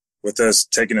sure with us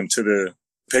taking them to the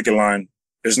picket line,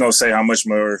 there's no say how much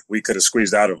more we could have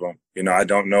squeezed out of them. I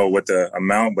don't know what the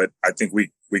amount, but I think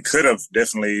we could have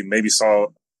definitely maybe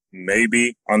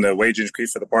on the wage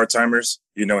increase for the part-timers,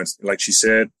 and like she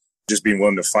said, just being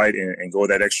willing to fight and go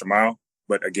that extra mile.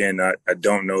 But again, I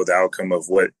don't know the outcome of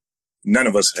what none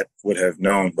of us would have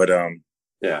known. But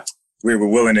we were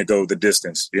willing to go the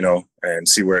distance, and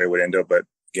see where it would end up. But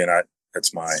again,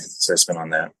 that's my assessment on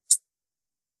that.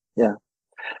 Yeah.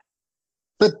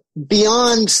 But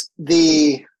beyond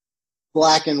the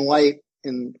black and white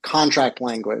in contract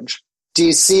language, do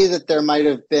you see that there might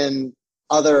have been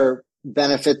other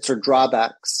benefits or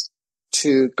drawbacks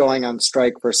to going on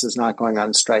strike versus not going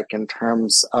on strike in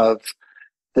terms of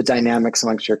the dynamics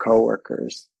amongst your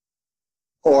coworkers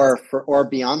or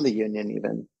beyond the union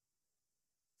even?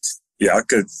 Yeah, I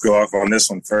could go off on this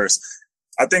one first.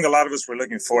 I think a lot of us were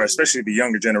looking forward, especially the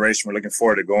younger generation, were looking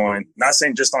forward to going, not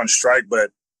saying just on strike, but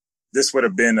this would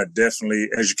have been a definitely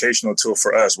educational tool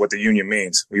for us, what the union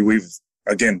means. We've,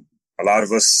 again, a lot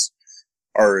of us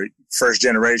are first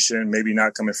generation, maybe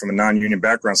not coming from a non-union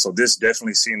background. So this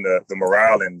definitely seen the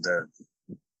morale and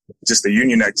just the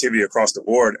union activity across the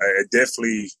board. It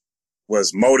definitely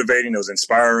was motivating. It was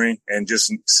inspiring and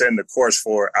just setting the course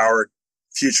for our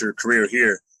future career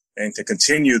here and to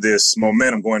continue this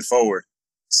momentum going forward.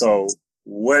 So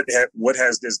what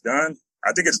has this done?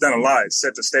 I think it's done a lot. It's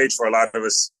set the stage for a lot of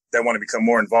us that want to become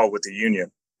more involved with the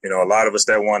union. A lot of us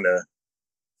that want to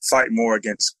fight more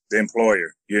against the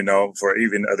employer, for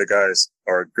even other guys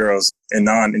or girls in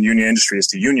non-union industries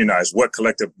to unionize what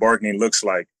collective bargaining looks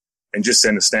like and just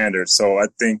setting the standard. So I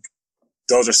think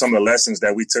those are some of the lessons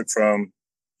that we took from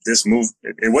this move.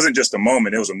 It wasn't just a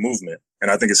moment, it was a movement.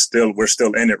 And I think we're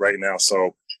still in it right now.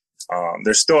 So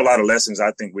there's still a lot of lessons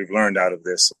I think we've learned out of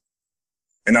this.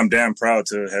 And I'm damn proud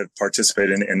to have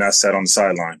participated in it and not sat on the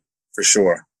sideline, for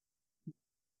sure.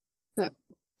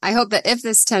 I hope that if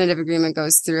this tentative agreement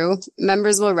goes through,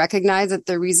 members will recognize that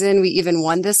the reason we even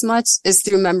won this much is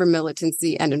through member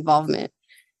militancy and involvement.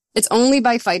 It's only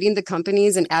by fighting the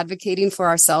companies and advocating for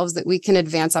ourselves that we can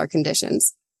advance our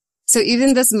conditions. So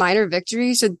even this minor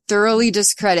victory should thoroughly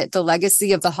discredit the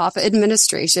legacy of the Hoffa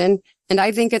administration, and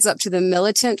I think it's up to the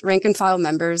militant rank and file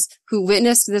members who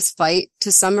witnessed this fight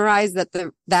to summarize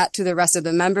that to the rest of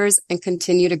the members and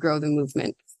continue to grow the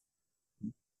movement.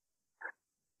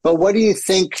 But what do you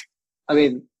think? I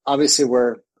mean, obviously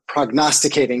we're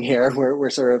prognosticating here.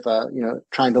 We're sort of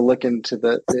trying to look into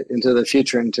the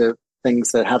future, into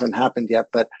things that haven't happened yet.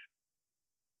 But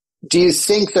do you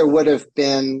think there would have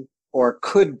been or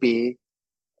could be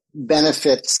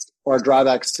benefits or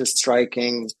drawbacks to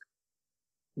striking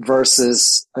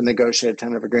versus a negotiated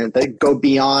tentative agreement that go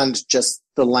beyond just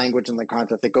the language in the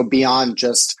contract, that go beyond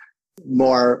just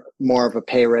more of a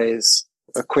pay raise,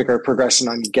 a quicker progression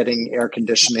on getting air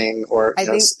conditioning or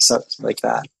stuff like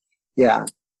that? Yeah.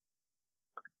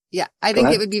 Yeah. I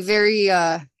think it would be very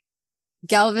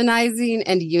galvanizing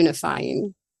and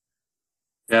unifying.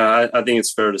 Yeah, I think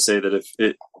it's fair to say that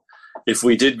if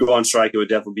we did go on strike, it would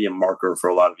definitely be a marker for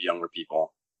a lot of younger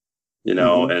people,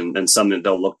 and something that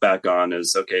they'll look back on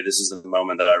as, okay, this is the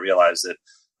moment that I realized that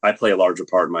I play a larger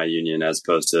part in my union as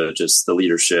opposed to just the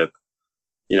leadership.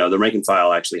 The rank and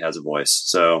file actually has a voice.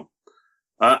 So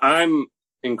I'm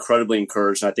incredibly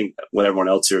encouraged. And I think what everyone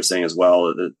else here is saying as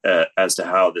well, as to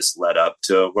how this led up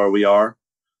to where we are.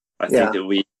 I think that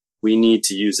we need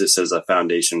to use this as a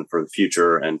foundation for the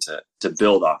future and to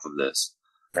build off of this,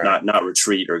 not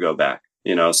retreat or go back.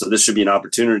 So this should be an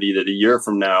opportunity that a year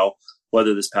from now,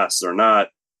 whether this passes or not,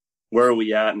 where are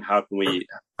we at and how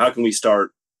can we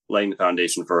start laying the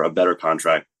foundation for a better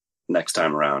contract next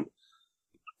time around?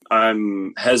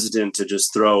 I'm hesitant to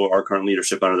just throw our current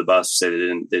leadership under the bus, say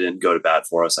they didn't go to bat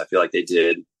for us. I feel like they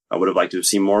did. I would have liked to have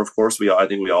seen more, of course. I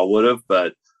think we all would have,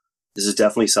 but this is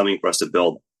definitely something for us to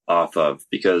build off of,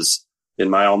 because in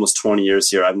my almost 20 years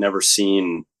here, I've never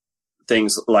seen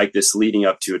things like this leading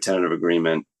up to a tentative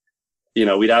agreement.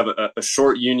 We'd have a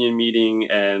short union meeting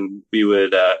and we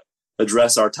would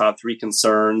address our top 3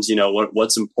 concerns,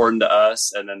 what's important to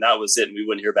us. And then that was it. And we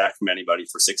wouldn't hear back from anybody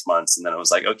for 6 months. And then it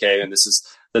was like, okay, and this is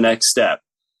the next step.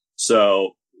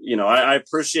 So, I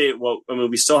appreciate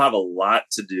we still have a lot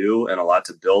to do and a lot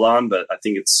to build on, but I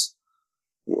think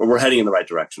we're heading in the right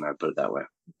direction. I'd put it that way.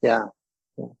 Yeah.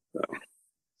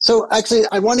 So actually,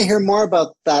 I want to hear more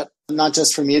about that, not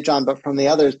just from you, John, but from the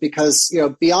others, because,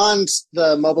 beyond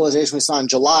the mobilization we saw in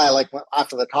July, like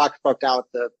after the talks broke down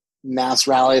with the mass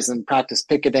rallies and practice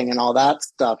picketing and all that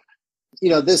stuff,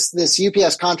 this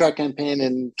UPS contract campaign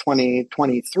in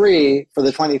 2023 for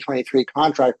the 2023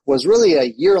 contract was really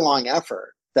a year-long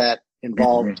effort that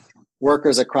involved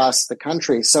workers across the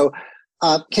country. So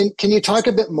can you talk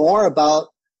a bit more about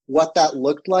what that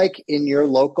looked like in your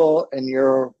local and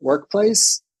your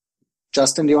workplace?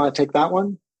 Justin, do you want to take that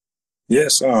one?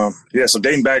 Yes. So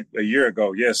dating back a year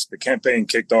ago, yes, the campaign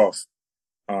kicked off.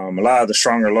 A lot of the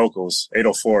stronger locals,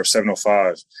 804,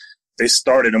 705, they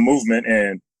started a movement,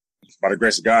 and by the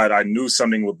grace of God, I knew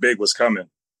something big was coming.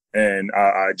 And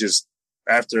I just,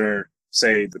 after,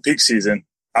 say, the peak season,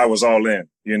 I was all in,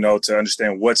 to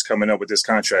understand what's coming up with this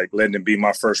contract, letting it be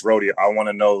my first rodeo. I want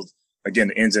to know, again,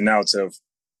 the ins and outs of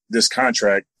this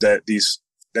contract, that this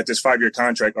 5-year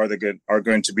contract are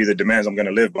going to be the demands I'm going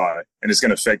to live by. And it's going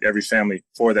to affect every family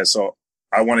for that. So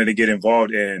I wanted to get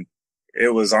involved, and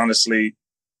it was honestly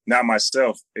not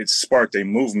myself. It sparked a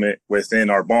movement within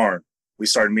our barn. We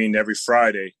started meeting every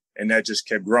Friday, and that just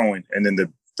kept growing. And then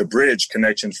the bridge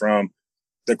connection from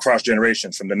the cross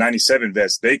generation, from the 97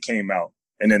 vets, they came out.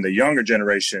 And then the younger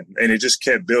generation, and it just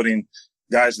kept building.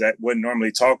 Guys that wouldn't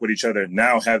normally talk with each other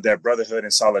now have that brotherhood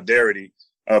and solidarity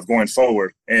of going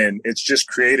forward. And it's just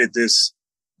created this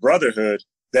brotherhood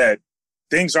that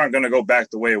things aren't going to go back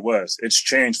the way it was. It's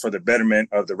changed for the betterment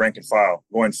of the rank and file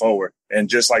going forward. And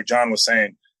just like John was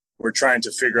saying, we're trying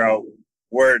to figure out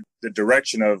where the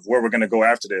direction of where we're going to go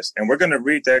after this. And we're going to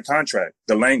read that contract,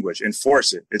 the language,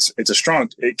 enforce it.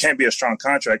 It can't be a strong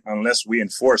contract unless we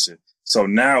enforce it. So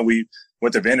now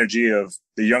with the energy of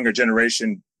the younger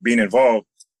generation being involved,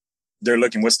 they're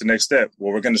looking, what's the next step?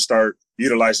 Well, we're going to start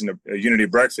utilizing the Unity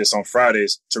Breakfast on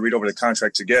Fridays to read over the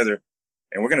contract together.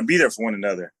 And we're going to be there for one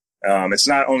another. It's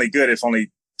not only good if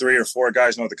only 3 or 4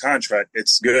 guys know the contract.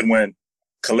 It's good when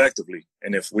collectively,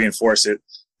 and if we enforce it,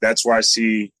 that's where I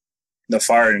see the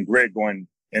fire and grit going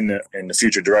in the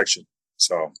future direction.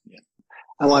 So, yeah.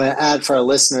 I want to add for our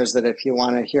listeners that if you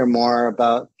want to hear more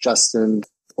about Justin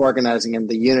organizing in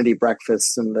the Unity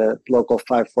Breakfast in the local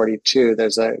 542,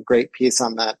 there's a great piece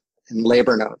on that in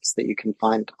Labor Notes that you can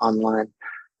find online.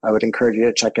 I would encourage you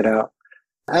to check it out.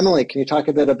 Emily, can you talk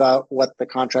a bit about what the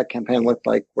contract campaign looked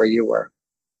like where you were?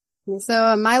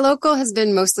 So my local has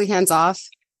been mostly hands-off.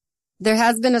 There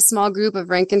has been a small group of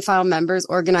rank and file members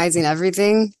organizing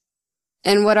everything.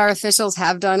 And what our officials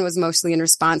have done was mostly in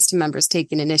response to members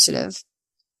taking initiative.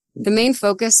 The main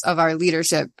focus of our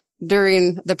leadership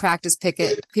during the practice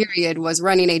picket period was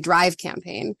running a drive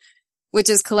campaign, which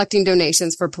is collecting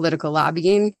donations for political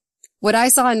lobbying. What I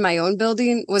saw in my own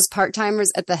building was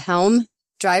part-timers at the helm,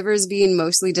 drivers being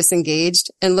mostly disengaged,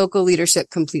 and local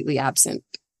leadership completely absent.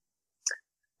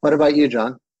 What about you,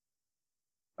 John?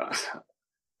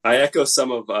 I echo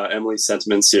some of Emily's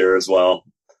sentiments here as well.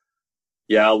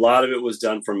 Yeah, a lot of it was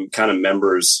done from kind of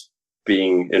members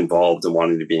being involved and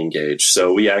wanting to be engaged.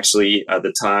 So we actually, at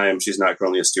the time, she's not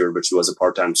currently a steward, but she was a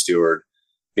part-time steward.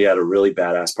 We had a really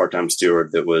badass part-time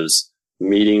steward that was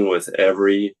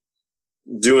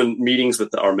doing meetings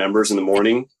with our members in the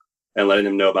morning and letting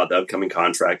them know about the upcoming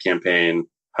contract campaign,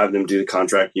 having them do the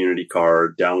contract Unity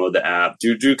card, download the app,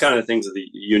 do kind of things that the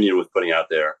union was putting out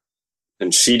there.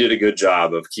 And she did a good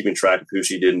job of keeping track of who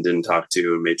she did and didn't talk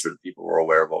to and made sure that people were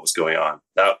aware of what was going on.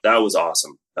 That was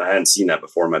awesome. I hadn't seen that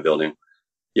before in my building.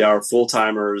 Yeah, our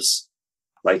full-timers,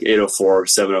 like 804,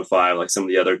 705, like some of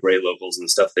the other great locals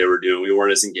and stuff they were doing, we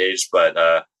weren't as engaged, but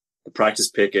the practice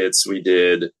pickets, we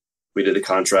did the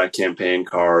contract campaign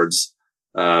cards,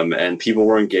 and people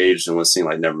were engaged and listening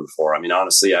like never before. I mean,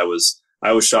 honestly, I was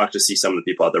shocked to see some of the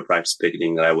people out there practice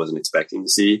picketing that I wasn't expecting to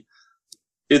see.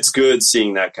 It's good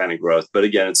seeing that kind of growth. But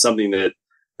again, it's something that,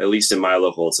 at least in my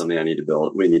local, it's something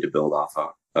we need to build off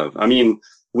of. I mean,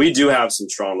 we do have some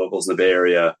strong locals in the Bay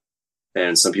Area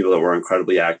and some people that were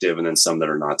incredibly active and then some that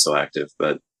are not so active.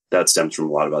 But that stems from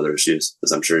a lot of other issues,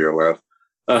 as I'm sure you're aware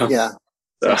of.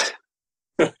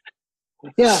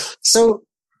 Yeah. So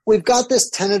we've got this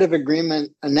tentative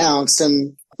agreement announced.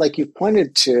 And like you've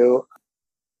pointed to,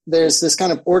 there's this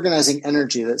kind of organizing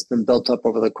energy that's been built up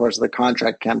over the course of the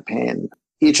contract campaign.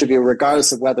 Each of you,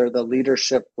 regardless of whether the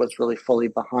leadership was really fully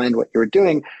behind what you were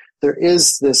doing, there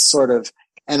is this sort of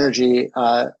energy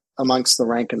amongst the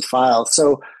rank and file.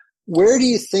 So where do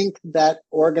you think that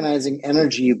organizing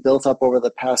energy you built up over the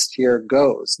past year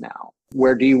goes now?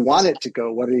 Where do you want it to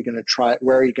go? What are you going to try?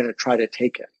 Where are you going to try to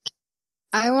take it?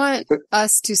 I want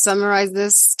us to summarize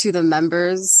this to the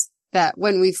members that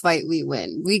when we fight, we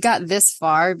win. We got this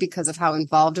far because of how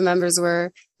involved members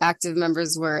were, active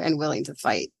members were, and willing to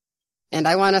fight. And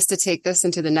I want us to take this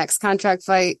into the next contract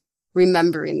fight,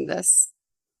 remembering this.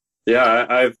 Yeah,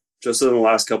 I've just in the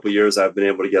last couple of years, I've been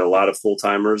able to get a lot of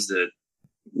full-timers that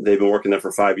They've been working there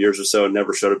for 5 years or so,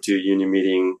 never showed up to a union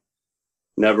meeting,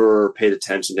 never paid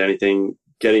attention to anything.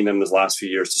 Getting them this last few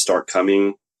years to start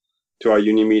coming to our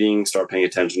union meeting, start paying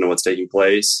attention to what's taking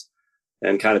place,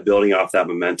 and kind of building off that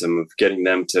momentum of getting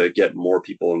them to get more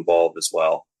people involved as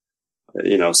well.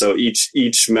 So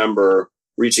each member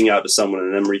reaching out to someone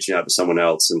and then reaching out to someone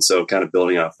else. And so kind of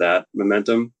building off that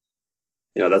momentum,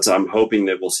 I'm hoping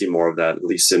that we'll see more of that, at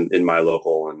least in my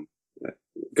local and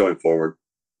going forward.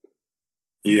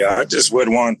 Yeah, I just would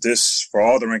want this for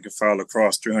all the rank and file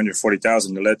across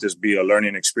 340,000 to let this be a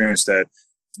learning experience that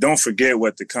don't forget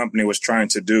what the company was trying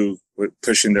to do with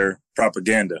pushing their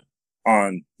propaganda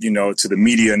on, to the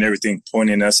media and everything,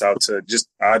 pointing us out to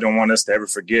I don't want us to ever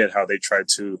forget how they tried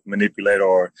to manipulate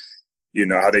or,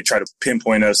 how they try to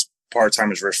pinpoint us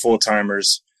part-timers versus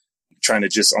full-timers, trying to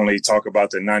just only talk about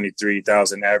the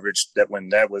 93,000 average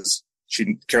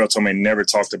Carol told me never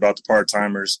talked about the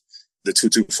part-timers, the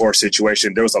 224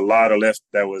 situation. There was a lot of left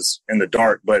that was in the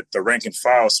dark, but the rank and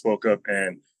file spoke up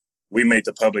and we made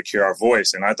the public hear our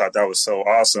voice. And I thought that was so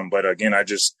awesome. But again, I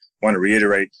just want to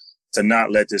reiterate to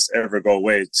not let this ever go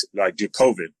away, like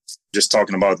COVID, just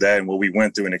talking about that and what we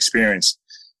went through and experienced.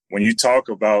 When you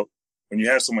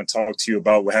have someone talk to you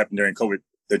about what happened during COVID,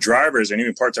 the drivers and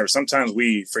even part-timers, sometimes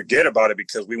we forget about it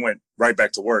because we went right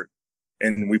back to work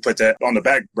and we put that on the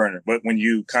back burner. But when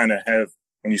you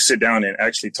when you sit down and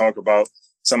actually talk about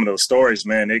some of those stories,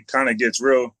 man, it kind of gets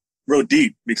real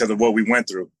deep because of what we went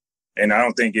through. And I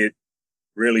don't think it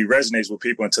really resonates with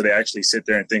people until they actually sit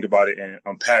there and think about it and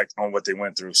unpack on what they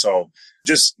went through. So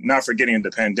just not forgetting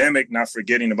the pandemic, not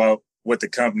forgetting about what the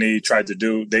company tried to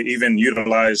do. They even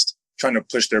utilized trying to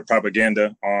push their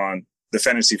propaganda on the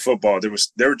fantasy football.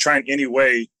 They were trying any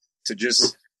way to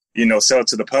just, sell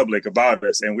to the public about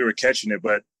us, and we were catching it.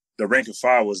 But the rank and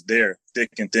file was there, thick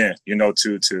and thin,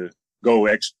 to go,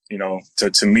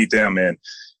 to meet them. And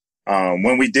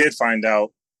when we did find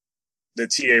out the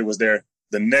TA was there,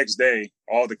 the next day,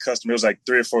 all the customers, it was like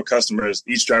 3 or 4 customers,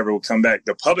 each driver would come back.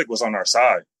 The public was on our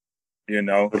side,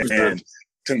 and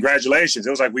congratulations. It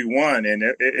was like we won, and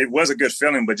it was a good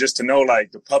feeling. But just to know,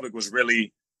 like, the public was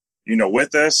really,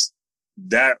 with us,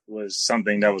 that was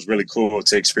something that was really cool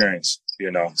to experience,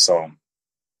 So,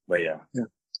 but yeah.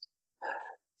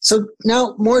 So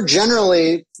now, more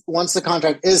generally, once the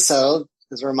contract is settled,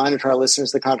 as a reminder to our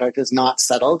listeners, the contract is not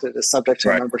settled. It is subject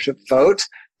to a membership vote,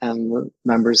 and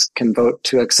members can vote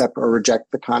to accept or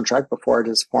reject the contract before it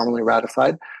is formally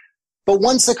ratified. But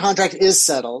once the contract is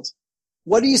settled,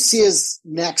 what do you see as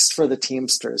next for the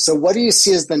Teamsters? So what do you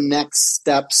see as the next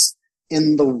steps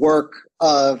in the work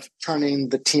of turning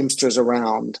the Teamsters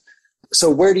around?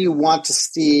 So where do you want to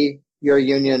see your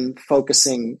union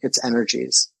focusing its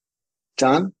energies?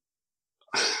 John?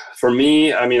 For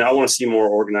me, I want to see more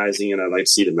organizing, and I'd like to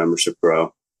see the membership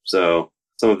grow. So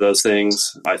some of those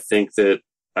things, I think that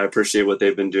I appreciate what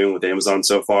they've been doing with Amazon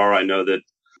so far. I know that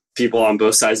people on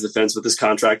both sides of the fence with this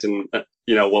contract and,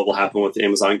 what will happen with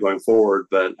Amazon going forward.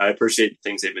 But I appreciate the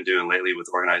things they've been doing lately with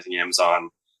organizing Amazon.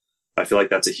 I feel like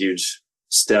that's a huge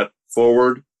step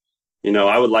forward.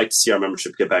 I would like to see our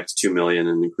membership get back to 2 million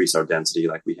and increase our density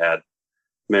like we had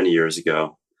many years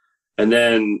ago. And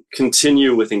then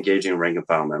continue with engaging rank and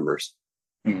file members.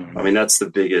 Mm-hmm. That's the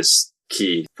biggest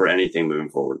key for anything moving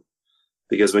forward.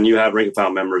 Because when you have rank and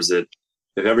file members, that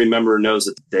if every member knows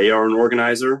that they are an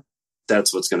organizer,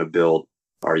 that's what's going to build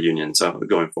our union. So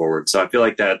going forward. So I feel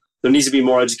like that there needs to be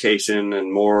more education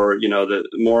and more, the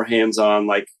more hands-on.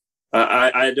 Like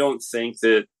I don't think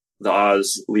that the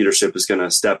Oz leadership is going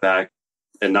to step back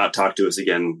and not talk to us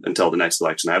again until the next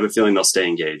election. I have a feeling they'll stay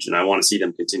engaged, and I want to see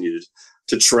them continue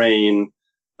to train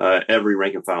every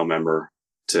rank and file member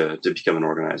to become an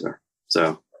organizer.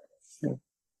 So,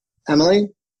 Emily?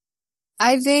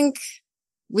 I think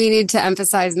we need to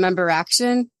emphasize member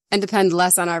action and depend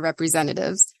less on our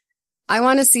representatives. I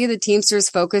want to see the Teamsters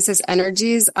focus its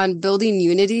energies on building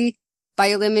unity by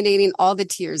eliminating all the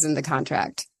tiers in the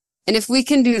contract. And if we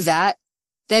can do that,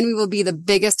 then we will be the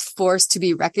biggest force to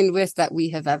be reckoned with that we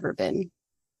have ever been.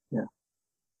 Yeah.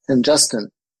 And Justin?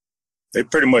 They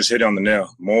pretty much hit on the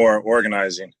nail. More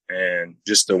organizing and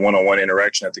just the one-on-one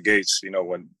interaction at the gates.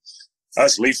 When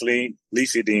us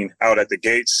leafleting out at the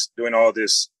gates, doing all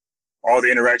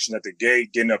the interaction at the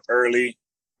gate, getting up early,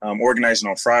 organizing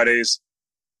on Fridays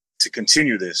to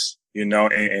continue this,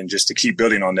 and just to keep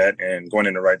building on that and going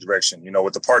in the right direction.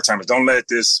 With the part-timers, don't let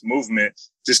this movement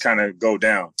just kind of go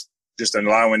down, just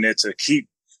allowing it to keep,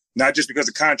 not just because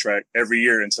of contract every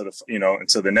year until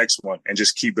the next one, and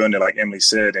just keep building it, like Emily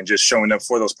said, and just showing up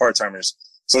for those part-timers.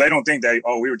 So they don't think that,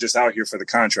 we were just out here for the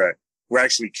contract. We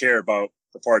actually care about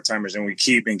the part-timers and we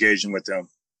keep engaging with them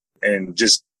and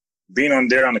just being on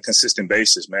there on a consistent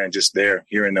basis, man, just there,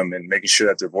 hearing them and making sure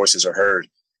that their voices are heard.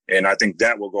 And I think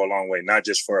that will go a long way, not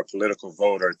just for a political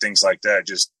vote or things like that,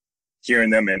 just hearing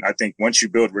them. And I think once you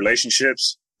build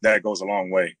relationships, that goes a long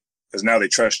way because now they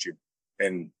trust you.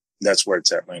 And that's where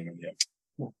it's at right now.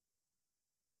 Yeah.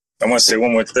 I want to say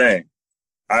one more thing.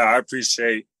 I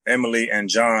appreciate Emily and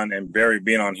John and Barry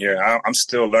being on here. I'm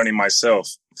still learning myself.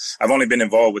 I've only been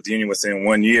involved with the union within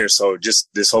 1 year, so just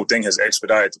this whole thing has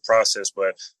expedited the process.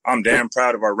 But I'm damn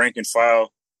proud of our rank and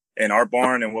file and our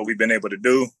barn and what we've been able to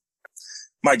do.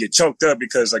 Might get choked up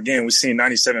because, again, we've seen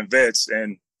 97 vets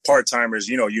and part-timers,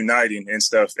 uniting and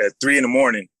stuff at 3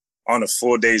 a.m. on a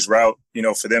full day's route,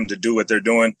 for them to do what they're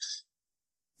doing.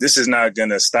 This is not going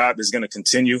to stop. It's going to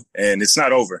continue, and it's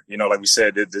not over. Like we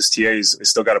said, this TA is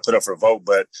still got to put up for a vote,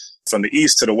 but from the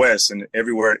east to the west and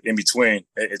everywhere in between,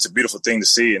 it's a beautiful thing to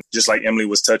see. And just like Emily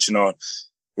was touching on,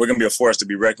 we're going to be a force to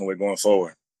be reckoned with going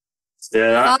forward.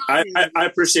 Yeah, I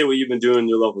appreciate what you've been doing in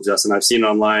your local, Justin. I've seen it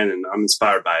online, and I'm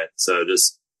inspired by it. So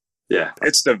yeah.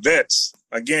 It's the vets.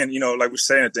 Again, like we're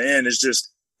saying at the end, it's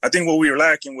just, I think what we were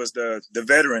lacking was the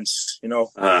veterans,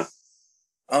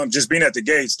 just being at the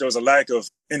gates, there was a lack of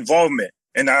involvement.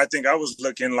 And I think I was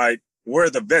looking like, where are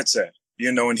the vets at,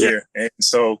 in here? And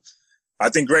so I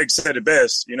think Greg said it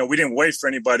best. We didn't wait for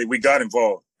anybody. We got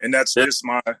involved. And that's just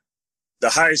the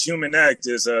highest human act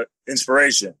is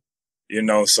inspiration,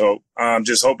 So I'm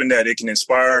just hoping that it can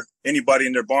inspire anybody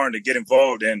in their barn to get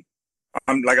involved. And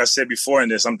I'm, like I said before in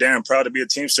this, I'm damn proud to be a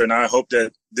Teamster. And I hope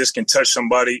that this can touch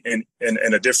somebody in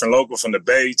a different local from the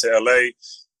Bay to LA.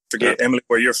 Forget, Emily,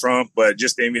 where you're from, but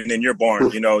just even in your barn,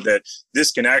 that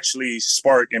this can actually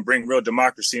spark and bring real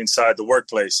democracy inside the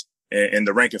workplace and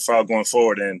the rank and file going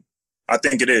forward. And I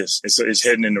think it is. It's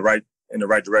heading in the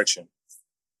right direction.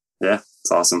 Yeah,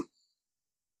 it's awesome.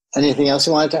 Anything else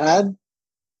you wanted to add?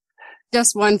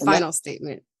 Just one final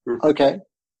statement. Okay.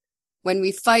 When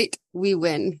we fight, we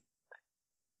win.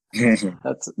 That's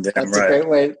right. A great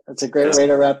way. That's a great way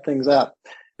to wrap things up.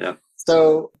 Yeah.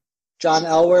 So, John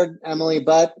Elward, Emily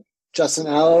Butt, Justin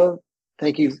Allo,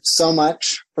 thank you so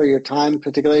much for your time,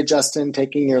 particularly Justin,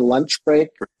 taking your lunch break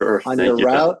on your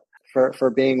route for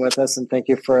being with us. And thank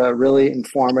you for a really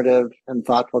informative and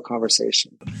thoughtful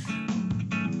conversation.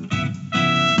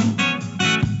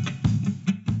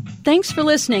 Thanks for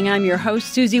listening. I'm your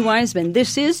host, Susie Wiseman.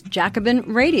 This is Jacobin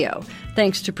Radio.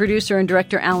 Thanks to producer and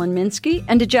director Alan Minsky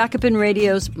and to Jacobin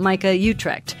Radio's Micah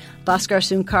Utrecht. Bhaskar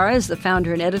Sunkara is the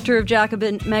founder and editor of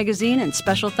Jacobin Magazine, and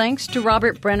special thanks to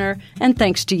Robert Brenner, and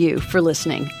thanks to you for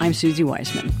listening. I'm Susie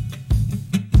Wiseman.